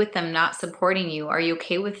okay with them not supporting you? Are you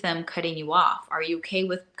okay with them cutting you off? Are you okay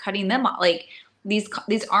with cutting them off? Like, these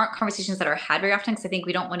aren't conversations that are had very often, because I think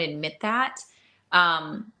we don't want to admit that.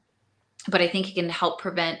 But I think it can help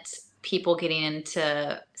prevent people getting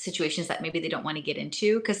into situations that maybe they don't want to get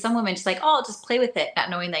into. Because some women just like, oh, I'll just play with it, not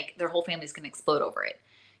knowing like their whole family is going to explode over it.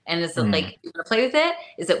 And is it like, you want to play with it?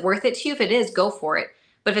 Is it worth it to you? If it is, go for it.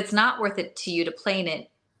 But if it's not worth it to you to play in it,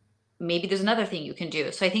 maybe there's another thing you can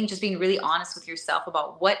do. So I think just being really honest with yourself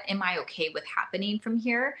about what am I okay with happening from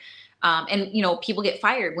here, And people get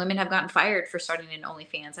fired. Women have gotten fired for starting an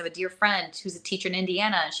OnlyFans. I have a dear friend who's a teacher in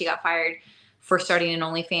Indiana, and she got fired for starting an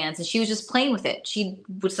OnlyFans, and she was just playing with it. She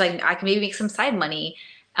was like, I can maybe make some side money,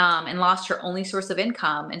 and lost her only source of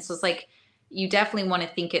income. And so it's like, you definitely want to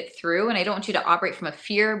think it through. And I don't want you to operate from a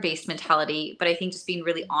fear-based mentality, but I think just being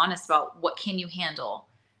really honest about what can you handle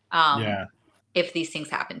if these things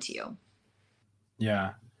happen to you.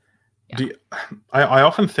 Yeah. I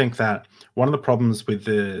often think that one of the problems with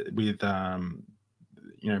the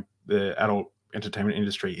adult entertainment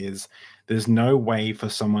industry is there's no way for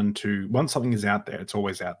someone to, once something is out there, it's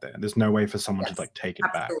always out there. There's no way for someone to like take it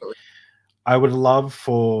back. I would love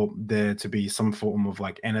for there to be some form of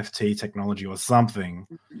like NFT technology or something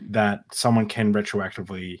that someone can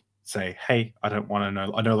retroactively say, hey, I don't want to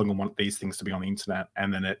know, I no longer want these things to be on the internet,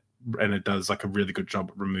 and then it does like a really good job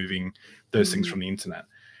at removing those things from the internet.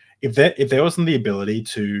 If there wasn't the ability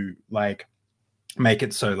to like make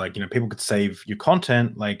it so like, people could save your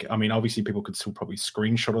content, like, I mean, obviously people could still probably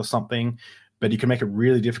screenshot or something, but you can make it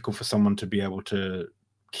really difficult for someone to be able to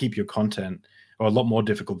keep your content, or a lot more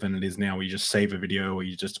difficult than it is now, where you just save a video, or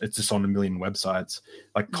it's just on a million websites,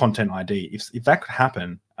 like content ID. If that could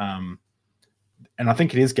happen, and I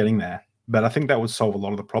think it is getting there, but I think that would solve a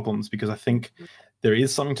lot of the problems, because I think there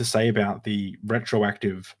is something to say about the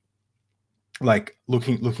retroactive, like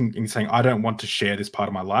looking and saying, I don't want to share this part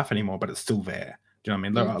of my life anymore, but it's still there. Do you know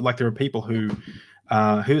what I mean? Like there are people who,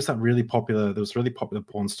 who's that really popular? There was a really popular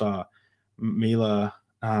porn star, Mila.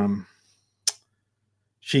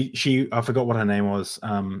 She I forgot what her name was.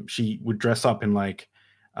 She would dress up in like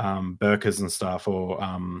burqas and stuff, or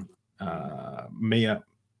Mia.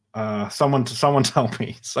 Someone tell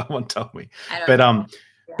me.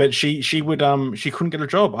 But she would she couldn't get a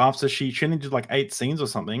job after she only did like 8 scenes or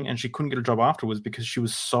something, and she couldn't get a job afterwards because she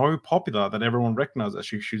was so popular that everyone recognized her.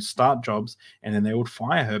 She would start jobs and then they would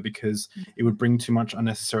fire her because it would bring too much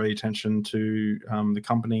unnecessary attention to the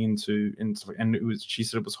company, and she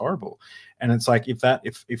said it was horrible. And it's like,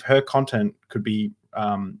 if her content could be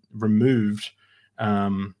removed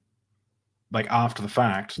like after the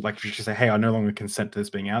fact, like if you just say, hey, I no longer consent to this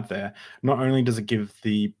being out there, not only does it give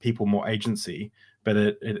the people more agency, but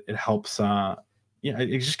it helps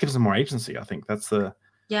it just gives them more agency. I think that's the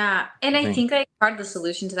and I think like part of the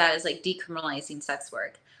solution to that is like decriminalizing sex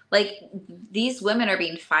work. Like these women are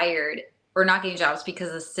being fired or not getting jobs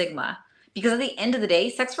because of stigma. Because at the end of the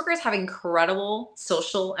day, sex workers have incredible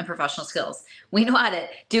social and professional skills. We know how to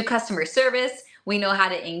do customer service. We know how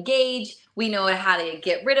to engage. We know how to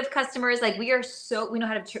get rid of customers. Like we know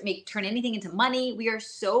how to turn anything into money. We are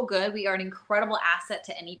so good. We are an incredible asset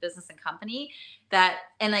to any business and company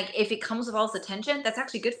and like, if it comes with all this attention, that's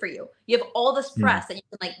actually good for you. You have all this press that you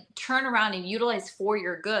can like turn around and utilize for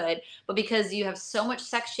your good. But because you have so much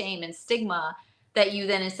sex shame and stigma that you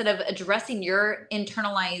then, instead of addressing your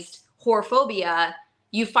internalized whorephobia,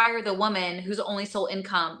 you fire the woman whose only sole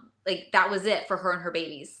income, like that was it for her and her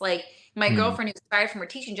babies. Like my girlfriend who's fired from her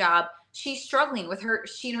teaching job, she's struggling with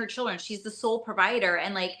she and her children. She's the sole provider.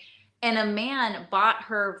 And a man bought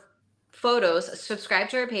her photos, subscribed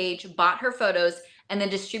to her page, bought her photos, and then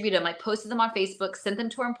distributed them, like posted them on Facebook, sent them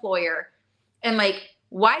to her employer. And like,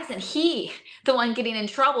 why isn't he the one getting in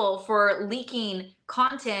trouble for leaking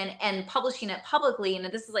content and publishing it publicly? And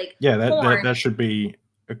this is like, that should be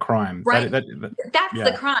a crime, right? That's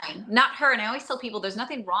the crime, not her. And I always tell people there's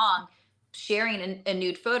nothing wrong sharing a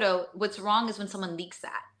nude photo. What's wrong is when someone leaks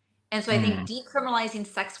that. And so I think decriminalizing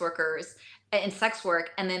sex workers and sex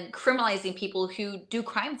work, and then criminalizing people who do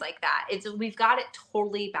crimes like that, we've got it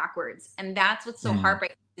totally backwards. And that's what's so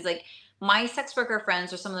heartbreaking. Is like, my sex worker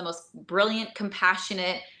friends are some of the most brilliant,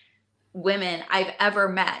 compassionate women I've ever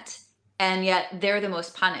met, and yet they're the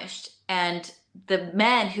most punished. And the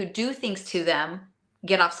men who do things to them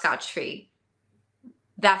get off scotch-free.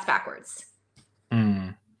 That's backwards.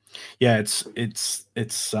 Yeah, it's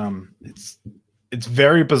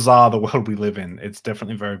very bizarre, the world we live in. It's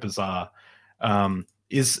definitely very bizarre.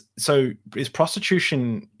 Is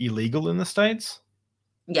prostitution illegal in the States?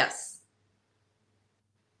 Yes.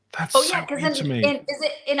 That's so weird to me. Is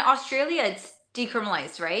it in Australia? It's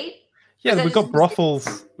decriminalized, right? Yeah, we've got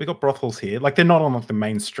brothels. We've got brothels here. Like they're not on like the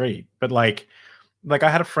main street, but like I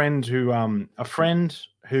had a friend who had a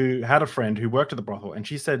friend who worked at the brothel, and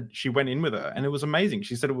she said she went in with her, and it was amazing.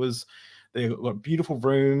 She said they got beautiful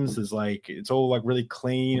rooms. There's like, it's all like really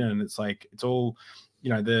clean, and it's like, it's all,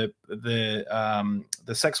 the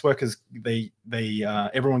sex workers, they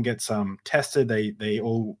everyone gets tested. They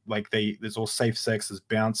all like, there's all safe sex, there's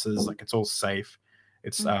bouncers, like it's all safe.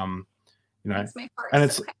 It's and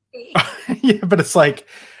it's yeah, but it's like,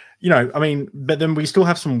 I mean, but then we still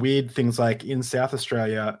have some weird things like in South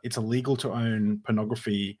Australia, it's illegal to own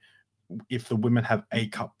pornography if the women have A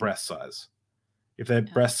cup breast size. If their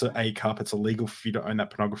breasts are A cup, it's illegal for you to own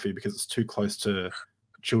that pornography because it's too close to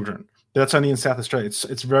children. But that's only in South Australia.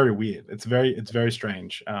 It's very weird. It's very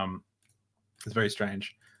strange. It's very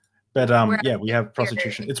strange. But yeah, we have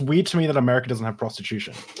prostitution. It's weird to me that America doesn't have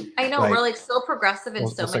prostitution. I know, we're like so progressive in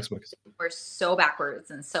so many ways. We're so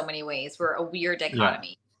backwards in so many ways. We're a weird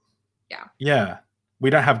dichotomy. Yeah. We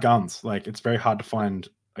don't have guns. Like, it's very hard to find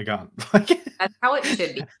a gun. That's how it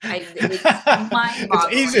should be. It's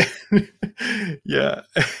mind-boggling. It's easy. Yeah.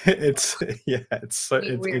 It's so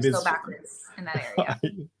we're so backwards in that area.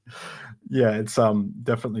 Yeah, it's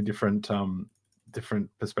definitely different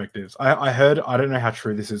perspectives. I heard, I don't know how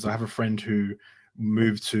true this is. I have a friend who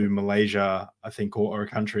moved to Malaysia, I think, or a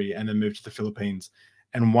country, and then moved to the Philippines.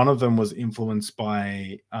 And one of them was influenced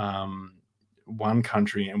by one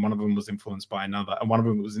country, and one of them was influenced by another, and one of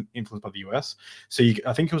them was influenced by the US. So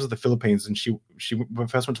I think it was the Philippines, and she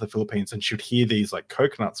first went to the Philippines, and she would hear these like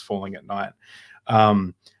coconuts falling at night.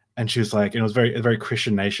 And she was like, it was a very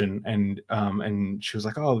Christian nation, and she was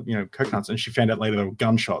like, oh, coconuts. And she found out later there were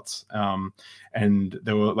gunshots, and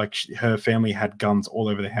there were like her family had guns all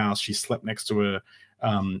over the house. She slept next to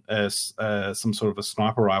some sort of a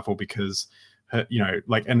sniper rifle because her,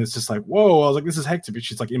 and it's just like, whoa. I was like, this is hectic. But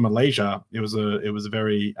she's like, in Malaysia, it was a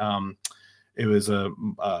very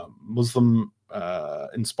Muslim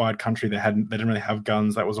inspired country. They didn't really have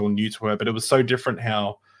guns. That was all new to her. But it was so different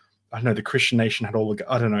how, I don't know, the Christian nation had all the,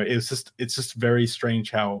 I don't know. It's just very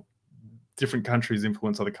strange how different countries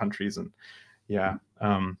influence other countries. And yeah.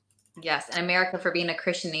 Yes. And America, for being a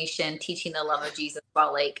Christian nation, teaching the love of Jesus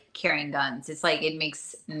while like carrying guns. It's like, it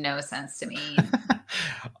makes no sense to me.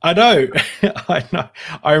 I know.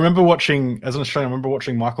 I remember watching, as an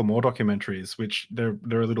Australian, Michael Moore documentaries, which they're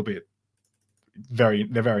a little bit they're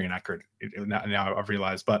very inaccurate now I've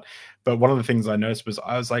realized. But one of the things I noticed was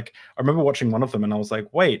I remember watching one of them and I was like,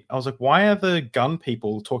 why are the gun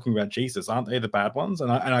people talking about Jesus? Aren't they the bad ones?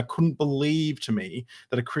 And I couldn't believe to me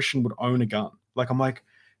that a Christian would own a gun. I'm like,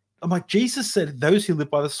 Jesus said those who live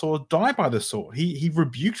by the sword die by the sword. He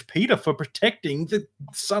rebuked Peter for protecting the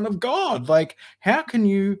Son of God. Like, how can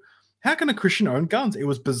a Christian own guns? It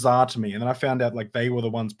was bizarre to me. And then I found out like they were the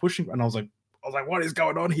ones pushing, and I was like, what is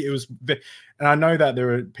going on here? And I know that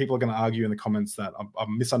people are going to argue in the comments that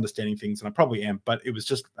I'm misunderstanding things, and I probably am. But it was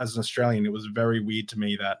just, as an Australian, it was very weird to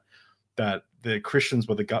me that the Christians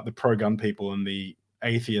were the pro-gun people, and the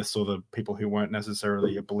atheists or the people who weren't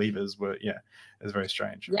necessarily believers were, it's very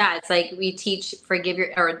strange. Yeah, it's like we teach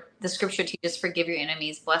the scripture teaches forgive your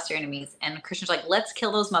enemies, bless your enemies, and Christians are like, let's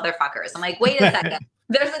kill those motherfuckers. I'm like, wait a second,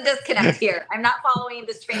 there's a disconnect here. I'm not following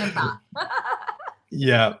this train of thought.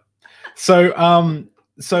 Yeah. So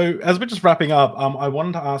as we're just wrapping up, I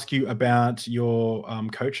wanted to ask you about your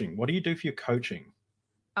coaching. What do you do for your coaching?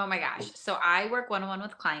 Oh my gosh. So I work one-on-one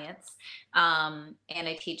with clients, and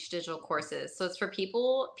I teach digital courses. So it's for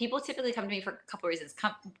people typically come to me for a couple of reasons.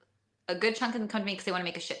 A good chunk of them come to me because they want to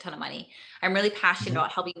make a shit ton of money. I'm really passionate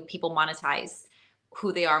about helping people monetize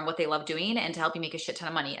who they are and what they love doing, and to help you make a shit ton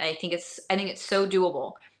of money. And I think it's so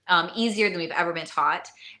doable. Easier than we've ever been taught.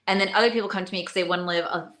 And then other people come to me because they want to live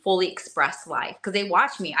a fully expressed life, because they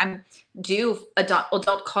watch me. I'm do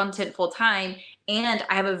adult content full time, and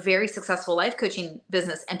I have a very successful life coaching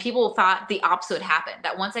business. And people thought the opposite would happen,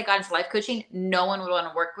 that once I got into life coaching, no one would want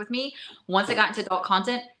to work with me. Once I got into adult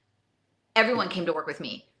content, everyone came to work with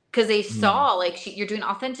me, because they saw like, you're doing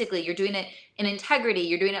authentically, you're doing it in integrity,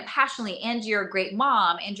 you're doing it passionately, and you're a great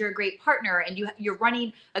mom, and you're a great partner, and you're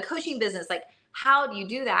running a coaching business. Like, how do you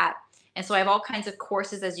do that? And so I have all kinds of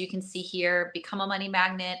courses, as you can see here: Become a Money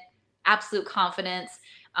Magnet, Absolute Confidence,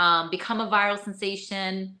 Become a Viral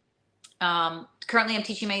Sensation. Currently, I'm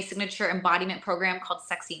teaching my signature embodiment program called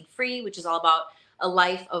Sexy and Free, which is all about a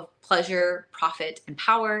life of pleasure, profit, and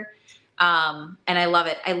power. And I love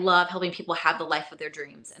it. I love helping people have the life of their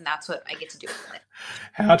dreams, and that's what I get to do with it.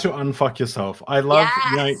 How to unfuck yourself. I love,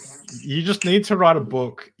 you just need to write a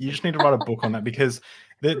book. You just need to write a book on that, because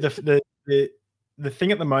the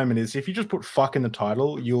thing at the moment is, if you just put fuck in the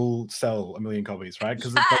title, you'll sell 1 million copies, right?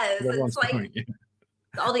 Because it's like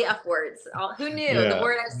all the F words. Who knew? Yeah. The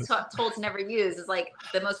word I was told to never use is like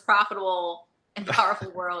the most profitable and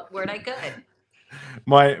powerful word I could.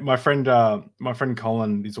 My friend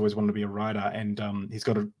Colin, he's always wanted to be a writer, and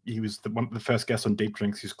he was one of the first guests on Deep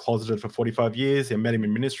Drinks. He's closeted for 45 years. I met him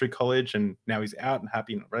in ministry college, and now he's out and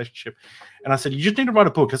happy in a relationship. And I said, you just need to write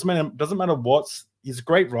a book. Doesn't matter what's. He's a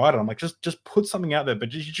great writer. I'm like, just put something out there,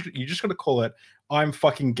 but you just got to call it "I'm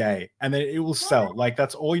fucking gay," and then it will sell. Like,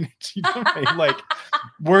 that's all you need to do. Like,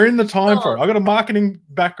 We're in the time for it. I got a marketing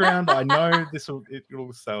background. I know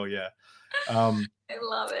it'll sell. Yeah. I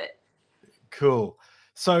love it. Cool.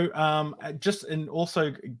 So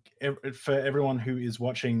also for everyone who is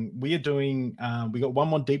watching, we are doing, we got one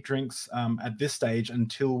more deep drinks at this stage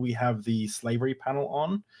until we have the slavery panel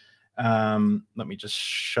on. Let me just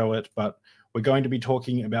show it, but we're going to be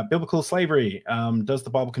talking about biblical slavery. Does the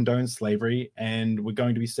Bible condone slavery? And we're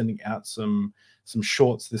going to be sending out some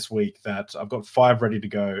shorts this week that I've got 5 ready to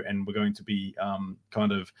go, and we're going to be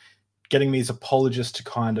kind of getting these apologists to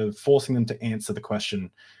kind of forcing them to answer the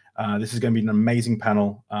question. This is going to be an amazing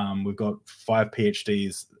panel. We've got 5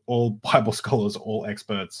 PhDs, all Bible scholars, all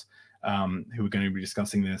experts, who are going to be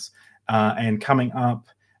discussing this. And coming up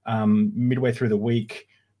midway through the week,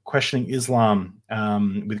 questioning Islam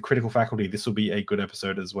with critical faculty. This will be a good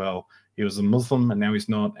episode as well. He was a Muslim and now he's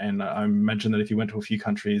not. And I imagine that if he went to a few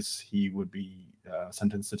countries, he would be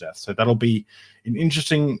sentenced to death. So that'll be an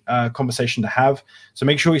interesting conversation to have. So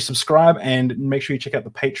make sure you subscribe and make sure you check out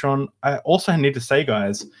the Patreon. I also need to say,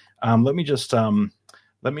 guys, let me just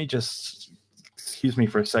excuse me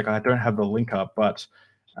for a sec. I don't have the link up, but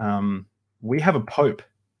we have a Pope.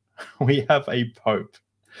 We have a Pope.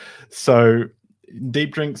 So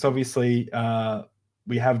deep drinks, obviously,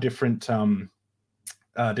 we have different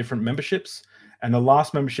memberships, and the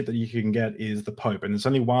last membership that you can get is the Pope, and there's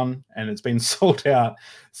only one, and it's been sold out.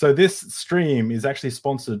 So this stream is actually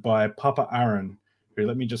sponsored by Papa Aaron, who,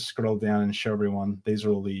 let me just scroll down and show everyone. These are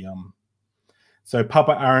all the so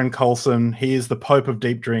Papa Aaron Colson, he is the Pope of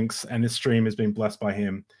deep drinks, and this stream has been blessed by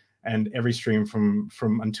him, and every stream from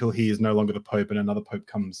until he is no longer the Pope and another Pope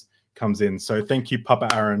comes in. So thank you, Papa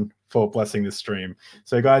Aaron, for blessing this stream.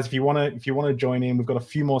 So guys, if you want to join in, we've got a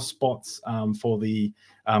few more spots for the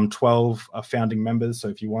 12 founding members. So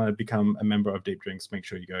if you want to become a member of Deep Drinks, make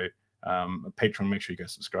sure you go Patreon, make sure you go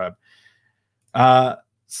subscribe.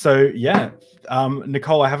 So yeah,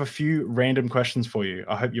 Nikole, I have a few random questions for you.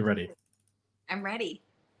 I hope you're ready. I'm ready.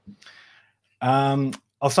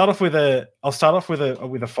 I'll start off with a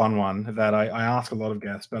fun one that I ask a lot of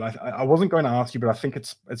guests, but I wasn't going to ask you, but I think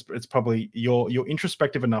it's probably you're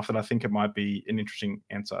introspective enough that I think it might be an interesting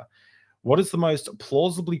answer. What is the most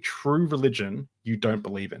plausibly true religion you don't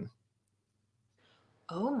believe in?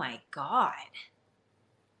 Oh my God.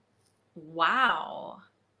 Wow.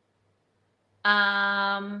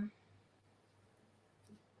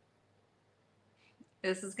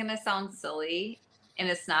 This is gonna sound silly, and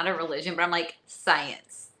it's not a religion, but I'm like,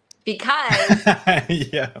 science. Because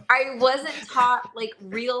yeah, I wasn't taught like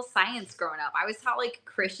real science growing up. I was taught like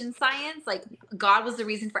Christian science, like God was the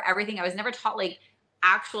reason for everything. I was never taught like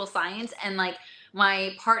actual science. And like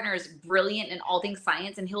my partner is brilliant in all things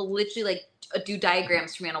science, and he'll literally like do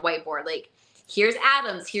diagrams for me on a whiteboard. Like, here's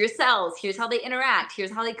atoms, here's cells, here's how they interact,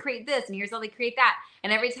 here's how they create this, and here's how they create that.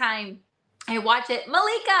 And every time I watch it,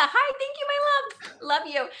 Malika, hi, thank you, my love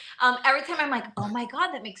you. Every time I'm like, oh my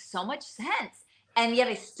God, that makes so much sense. And yet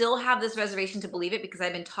I still have this reservation to believe it because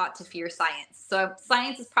I've been taught to fear science. So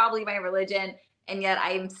science is probably my religion, and yet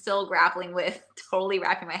I'm still grappling with totally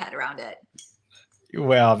wrapping my head around it.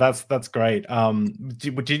 Wow, that's great.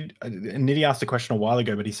 Nidhi asked a question a while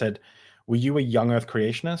ago, but he said, were you a young Earth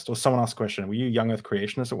creationist? Or someone asked a question, were you a young Earth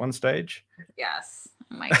creationist at one stage? Yes.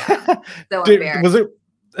 Oh my God. So embarrassed.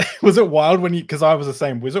 Was it wild when you, because I was the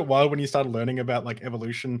same, was it wild when you started learning about like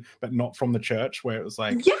evolution, but not from the church, where it was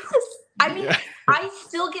like, yes. I mean, I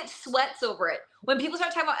still get sweats over it. When people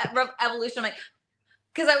start talking about evolution, I'm like,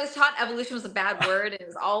 because I was taught evolution was a bad word and it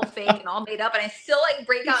was all fake and all made up, and I still like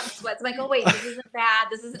break out in sweats. I'm like, oh wait, this isn't bad.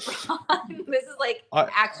 This isn't wrong. This is like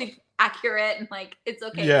actually accurate, and like it's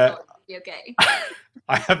okay. Yeah, be okay.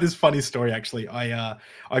 I have this funny story actually. I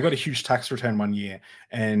got a huge tax return one year,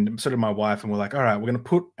 and so did my wife, and we're like, all right, we're gonna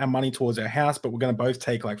put our money towards our house, but we're gonna both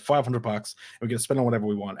take like $500 and we're gonna spend on whatever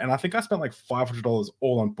we want. And I think I spent like $500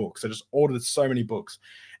 all on books. I just ordered so many books.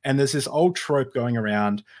 And there's this old trope going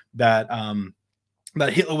around that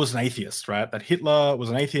that Hitler was an atheist, right? That Hitler was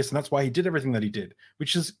an atheist, and that's why he did everything that he did,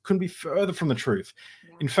 which couldn't be further from the truth.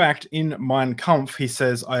 Yeah. In fact, in Mein Kampf, he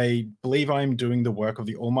says, I believe I am doing the work of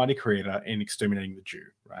the Almighty Creator in exterminating the Jew,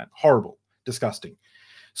 right? Horrible, disgusting.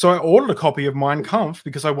 So I ordered a copy of Mein Kampf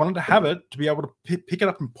because I wanted to have it to be able to pick it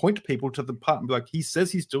up and point people to the part and be like, he says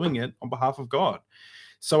he's doing it on behalf of God.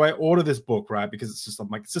 So I ordered this book, right? Because it's just, I'm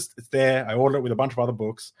like, it's there. I ordered it with a bunch of other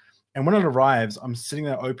books. And when it arrives, I'm sitting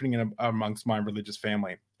there opening it amongst my religious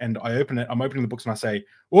family. And I open it, I'm opening the books and I say,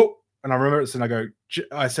 oh, and I remember it, and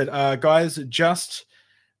I said, guys, just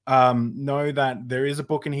know that there is a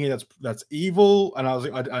book in here that's evil. And I was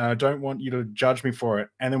like, I don't want you to judge me for it.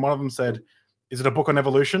 And then one of them said, is it a book on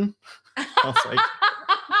evolution? I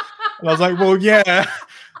And I was like, well, yeah,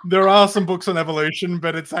 there are some books on evolution,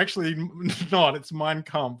 but it's actually not. It's Mein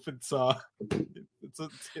Kampf. It's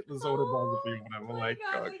Hitler's autobiography or whatever. Oh my Like,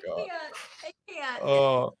 gosh, oh god. I can't.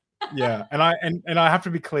 Oh yeah, and I have to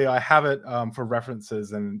be clear. I have it for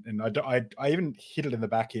references, and I even hid it in the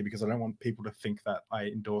back here because I don't want people to think that I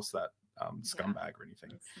endorse that scumbag or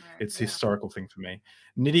anything. It's a historical thing for me.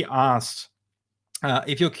 Nidhi asked,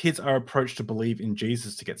 if your kids are approached to believe in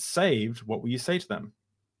Jesus to get saved, what will you say to them?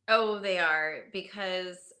 Oh, they are,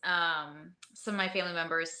 because some of my family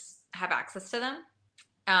members have access to them,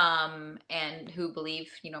 and who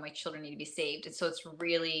believe, my children need to be saved. And so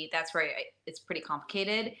that's where it's pretty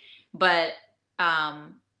complicated. But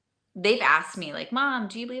they've asked me, like, Mom,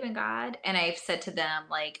 do you believe in God? And I've said to them,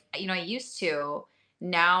 like, I used to.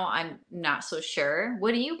 Now I'm not so sure.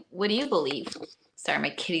 What do you believe? Sorry, my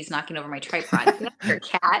kitty's knocking over my tripod. Get up here,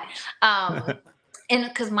 cat. And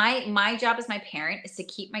because my job as my parent is to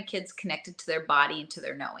keep my kids connected to their body and to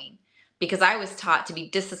their knowing, because I was taught to be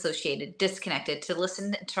disassociated, disconnected, to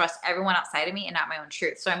listen and trust everyone outside of me and not my own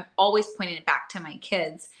truth. So I'm always pointing it back to my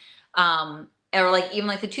kids. Or like, even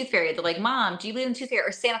like the tooth fairy, they're like, Mom, do you believe in tooth fairy?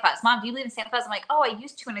 Or Santa Claus? Mom, do you believe in Santa Claus? I'm like, oh, I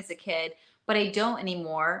used to when I was a kid, but I don't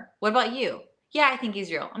anymore. What about you? Yeah, I think he's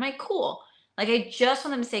real. I'm like, cool. Like, I just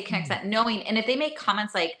want them to stay connected to that knowing. And if they make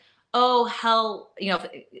comments like, oh, hell,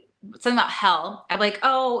 something about hell, I'm like,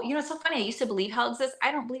 oh, it's so funny. I used to believe hell exists.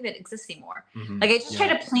 I don't believe it exists anymore. Like, I just try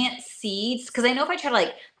to plant seeds, because I know if I try to,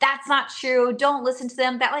 like, that's not true, don't listen to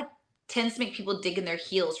them, that like tends to make people dig in their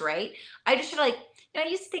heels, right? I just try to, like, I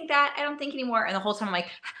used to think that, I don't think anymore. And the whole time I'm like,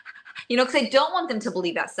 because I don't want them to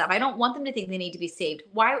believe that stuff. I don't want them to think they need to be saved.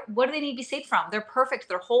 Why? What do they need to be saved from? They're perfect.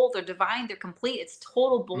 They're whole. They're divine. They're complete. It's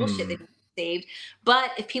total bullshit. They need to be saved.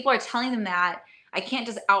 But if people are telling them that, I can't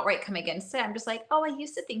just outright come against it. I'm just like, oh, I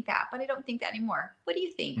used to think that, but I don't think that anymore. What do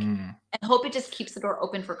you think? And hope it just keeps the door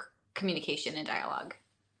open for communication and dialogue.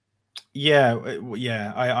 Yeah,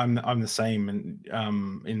 I'm the same, and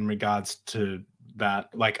in regards to that,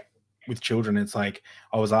 like with children, it's like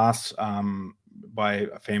I was asked by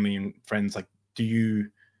family and friends, like,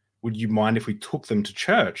 would you mind if we took them to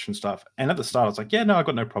church and stuff? And at the start, I was like, yeah, no, I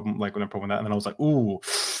got no problem, no problem with that. And then I was like, ooh,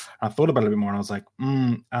 I thought about it a bit more, and I was like,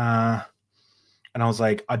 and I was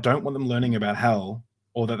like, I don't want them learning about hell,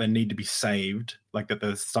 or that they need to be saved, like that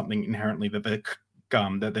there's something inherently that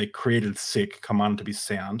they're created sick, commanded to be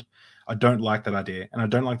sound. I don't like that idea, and I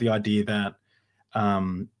don't like the idea that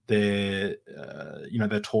they're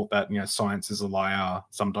taught that science is a liar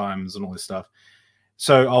sometimes and all this stuff.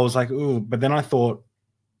 So I was like, ooh, but then I thought,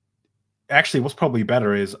 actually, what's probably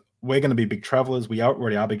better is we're going to be big travelers. We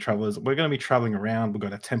already are big travelers. We're going to be traveling around. We'll go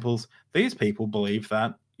to temples. These people believe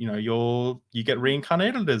that you get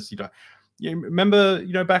reincarnated as You remember,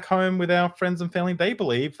 back home with our friends and family, they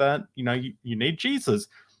believe that you need Jesus,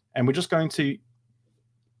 and we're just going to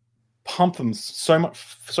pump them so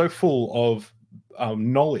full of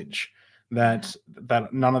knowledge that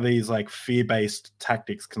none of these like fear-based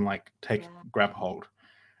tactics can like grab hold,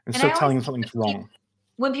 instead of telling them something's wrong.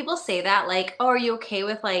 When people say that, like, oh, are you okay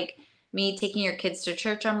with like me taking your kids to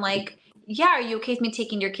church? I'm like, yeah, are you okay with me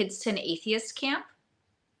taking your kids to an atheist camp?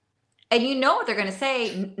 And you know what they're going to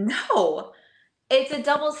say? No. It's a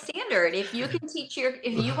double standard. If you want to teach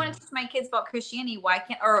my kids about Christianity, why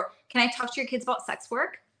can't, or can I talk to your kids about sex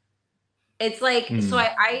work? It's like, so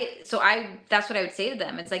that's what I would say to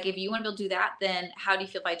them. It's like, if you want to be able to do that, then how do you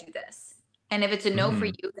feel if I do this? And if it's a no for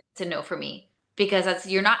you, then it's a no for me, because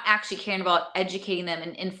you're not actually caring about educating them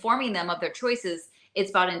and informing them of their choices. It's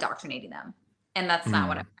about indoctrinating them. And that's not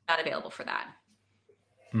what I'm not available for that.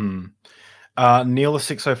 Neil the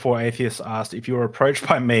 604 Atheist asked, if you were approached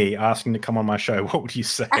by me asking to come on my show, what would you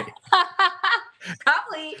say?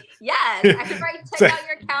 Probably, yes. I could probably check out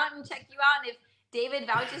your account and check you out. And if David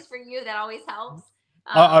vouches for you, that always helps.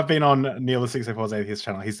 I've been on Neil the 604's Atheist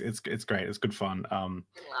channel. It's great. It's good fun. I love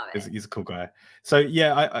it. He's a cool guy. So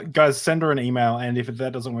yeah, guys, send her an email, and if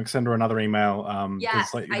that doesn't work, send her another email.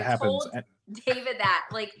 Yes, like, I told David that.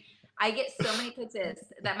 Like, I get so many pitches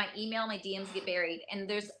that my email, my DMs get buried, and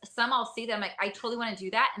there's some I'll see that I'm like, I totally want to do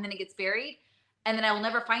that, and then it gets buried, and then I will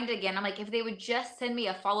never find it again. I'm like, if they would just send me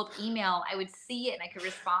a follow-up email, I would see it and I could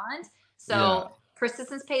respond. So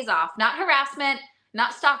persistence pays off. Not harassment,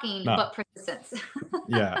 not stalking, but persistence.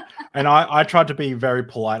 Yeah. And I tried to be very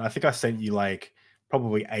polite. I think I sent you like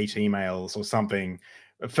probably 8 emails or something.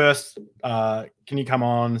 First, can you come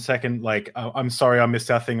on? Second, like, I'm sorry I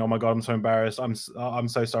missed our thing. Oh my God, I'm so embarrassed. I'm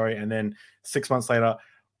so sorry. And then 6 months later,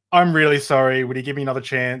 I'm really sorry. Would you give me another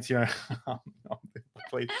chance?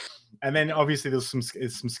 Please. And then obviously there's some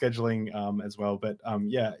scheduling as well. But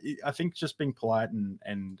yeah, I think just being polite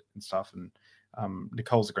and stuff, and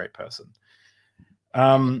Nikole's a great person.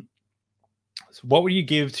 So what would you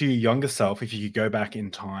give to your younger self if you could go back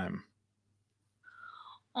in time?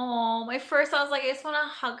 Oh, my first, I was like, I just want to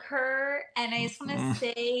hug her and I just want to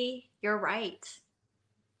say, you're right.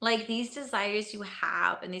 Like these desires you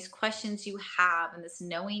have and these questions you have and this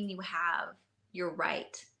knowing you have, you're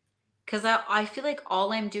right. Because I feel like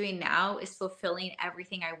all I'm doing now is fulfilling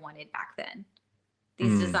everything I wanted back then.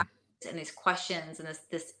 These desires and these questions and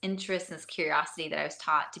this interest and this curiosity that I was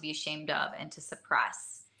taught to be ashamed of and to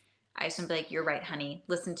suppress. I just want to be like, you're right, honey.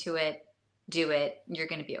 Listen to it, do it. You're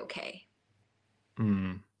going to be okay.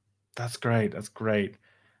 That's great. That's great.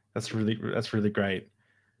 That's really great.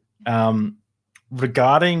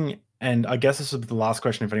 Regarding, and I guess this will be the last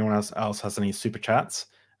question if anyone else has any super chats.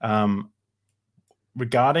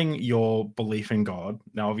 Regarding your belief in God,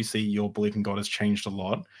 now obviously your belief in God has changed a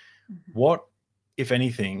lot. What, if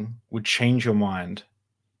anything, would change your mind,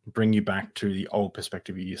 bring you back to the old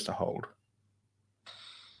perspective you used to hold?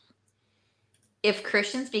 If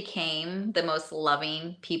Christians became the most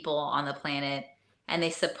loving people on the planet, and they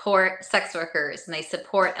support sex workers and they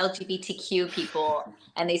support LGBTQ people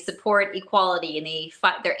and they support equality and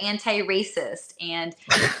they're anti-racist and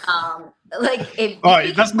like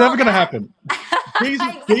if that's never going to happen.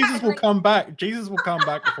 Exactly. Jesus will come back. Jesus will come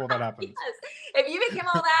back before that happens. Yes. If you become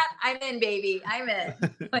all that, I'm in, baby. I'm in.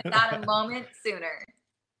 But not a moment sooner.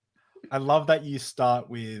 I love that you start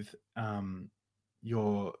with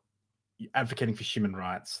your advocating for human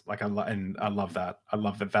rights. Like I love that. I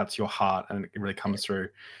love that that's your heart and it really comes through.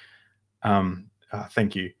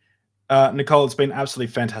 Thank you. Nikole, it's been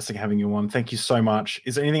absolutely fantastic having you on. Thank you so much.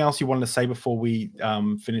 Is there anything else you wanted to say before we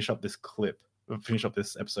finish up this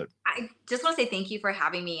episode? I just want to say thank you for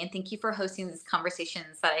having me and thank you for hosting these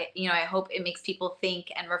conversations that I hope it makes people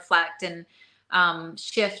think and reflect and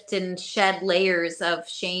shift and shed layers of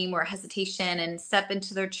shame or hesitation and step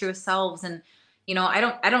into their truest selves. And I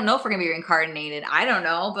don't know if we're gonna be reincarnated. I don't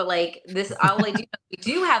know, but like this, all I do know, we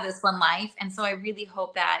do have this one life, and so I really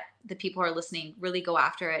hope that the people who are listening really go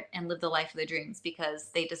after it and live the life of their dreams because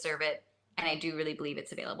they deserve it, and I do really believe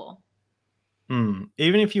it's available.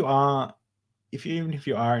 Even if you are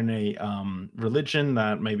in a religion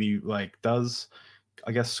that maybe like does,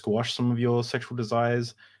 I guess, squash some of your sexual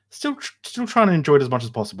desires, still trying to enjoy it as much as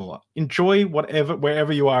possible. Enjoy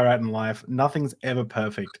wherever you are at in life. Nothing's ever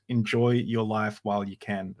perfect. Enjoy your life while you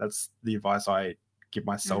can. That's the advice I give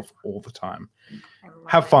myself all the time.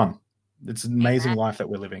 Have fun. It's an amazing life that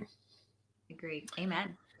we're living. Agreed.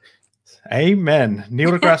 Amen. Amen.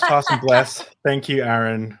 Neil deGrasse Tyson bless. Thank you,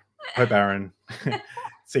 Aaron. Hope Aaron.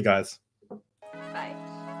 See you guys.